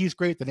back. He's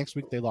great." The next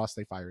week they lost.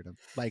 They fired him.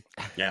 Like,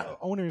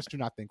 owners do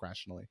not think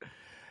rationally.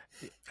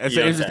 That's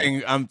an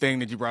interesting thing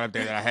that you brought up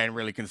there that I hadn't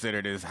really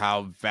considered, is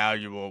how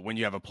valuable, when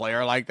you have a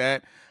player like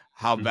that,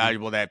 how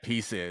valuable that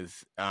piece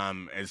is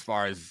as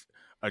far as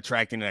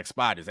attracting the next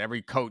spot. Is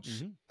every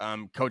coach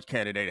coach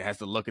candidate has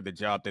to look at the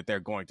job that they're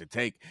going to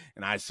take,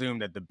 and I assume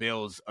that the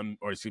Bears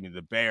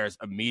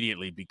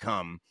immediately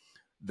become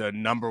the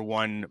number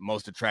one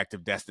most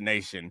attractive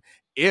destination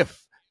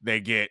if they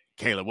get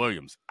Caleb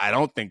Williams. I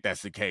don't think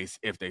that's the case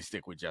if they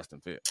stick with Justin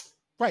Fields.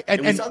 Right,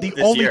 and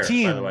the only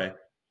team, by the way.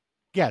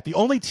 Yeah, the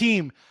only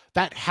team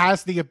that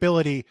has the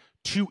ability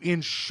to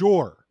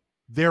ensure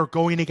they're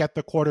going to get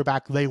the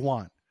quarterback they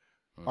want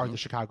are the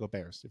Chicago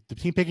Bears. If the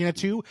team picking at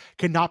 2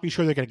 cannot be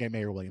sure they're going to get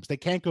Mayor Williams. They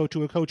can't go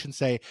to a coach and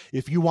say,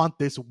 if you want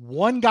this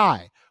one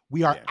guy,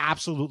 we are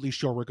absolutely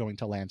sure we're going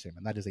to land him.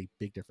 And that is a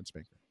big difference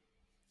maker.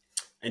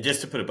 And just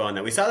to put a bow on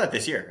that, we saw that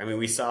this year. I mean,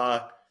 we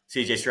saw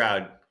CJ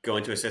Stroud go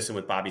into a system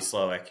with Bobby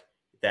Slowick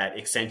that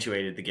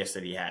accentuated the gifts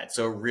that he had.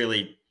 So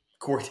really,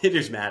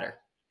 coordinators matter.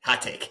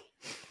 Hot take.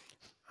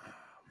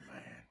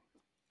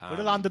 Put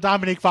it on the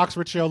Dominique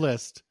Foxworth show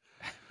list.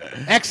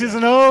 X's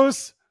and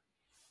O's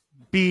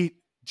beat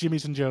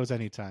Jimmy's and Joe's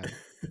anytime.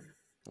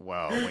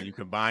 Well, when you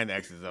combine the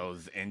X's and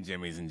O's and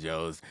Jimmy's and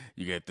Joe's,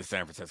 you get the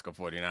San Francisco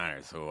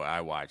 49ers, who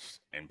I watched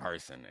in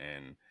person,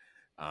 and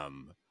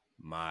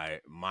my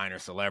minor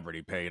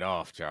celebrity paid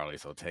off, Charlie,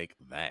 so take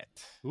that.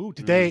 Ooh,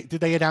 did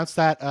they announce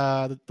that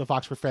the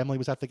Foxworth family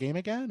was at the game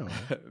again? Or?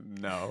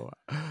 No.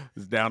 It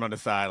was down on the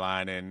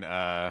sideline,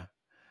 and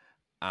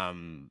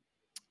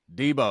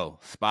Debo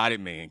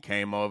spotted me and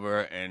came over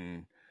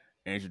and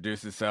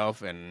introduced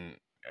himself, and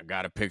I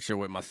got a picture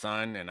with my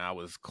son, and I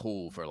was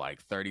cool for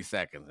like 30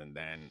 seconds, and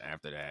then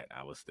after that,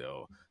 I was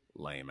still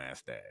lame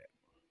ass dad.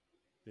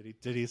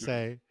 Did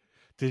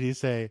he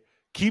say,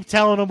 keep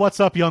telling him what's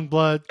up, young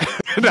blood?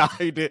 No,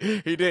 he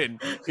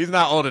didn't. He's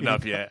not old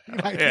enough yet.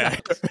 Yeah.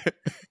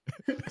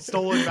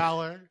 Stolen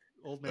valor,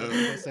 old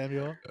man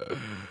Samuel.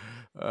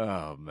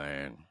 Oh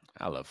man,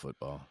 I love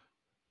football.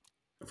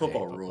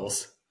 Football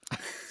rules.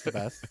 It's the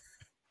best.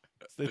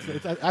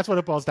 That's what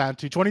it boils down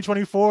to.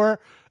 2024,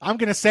 I'm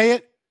going to say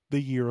it,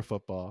 the year of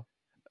football.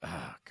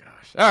 Oh,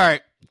 gosh. All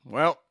right.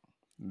 Well,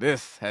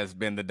 this has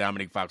been the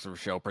Dominique Foxworth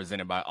Show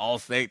presented by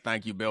Allstate.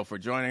 Thank you, Bill, for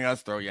joining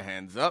us. Throw your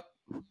hands up.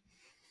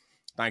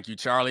 Thank you,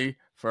 Charlie,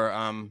 for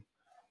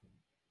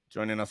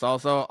joining us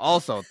also.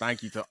 Also,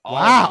 thank you to all.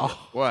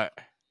 Wow.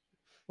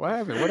 What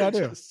happened? What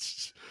did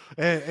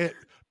I do?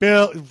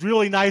 Bill,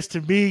 really nice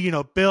to me. You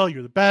know, Bill,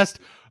 you're the best.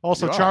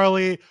 Also,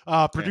 Charlie,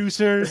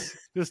 producers,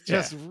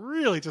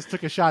 really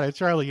took a shot at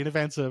Charlie in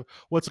advance of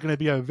what's going to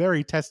be a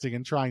very testing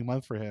and trying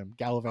month for him,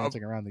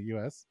 gallivanting around the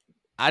U.S.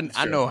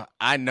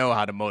 I know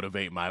how to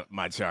motivate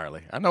my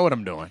Charlie. I know what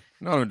I'm doing.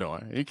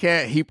 You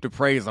can't heap the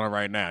praise on him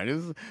right now.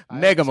 Just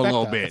neg him a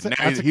little bit.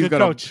 That's a good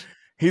coach.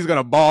 He's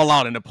gonna ball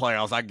out in the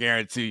playoffs. I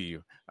guarantee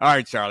you. All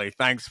right, Charlie.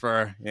 Thanks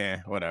for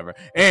whatever.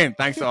 And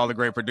thanks to all the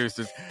great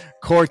producers.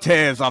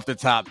 Cortez off the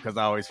top, because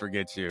I always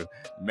forget you.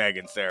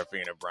 Megan,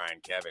 Serafina, Brian,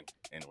 Kevin,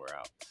 and we're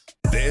out.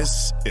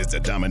 This is the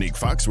Dominique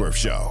Foxworth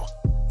Show.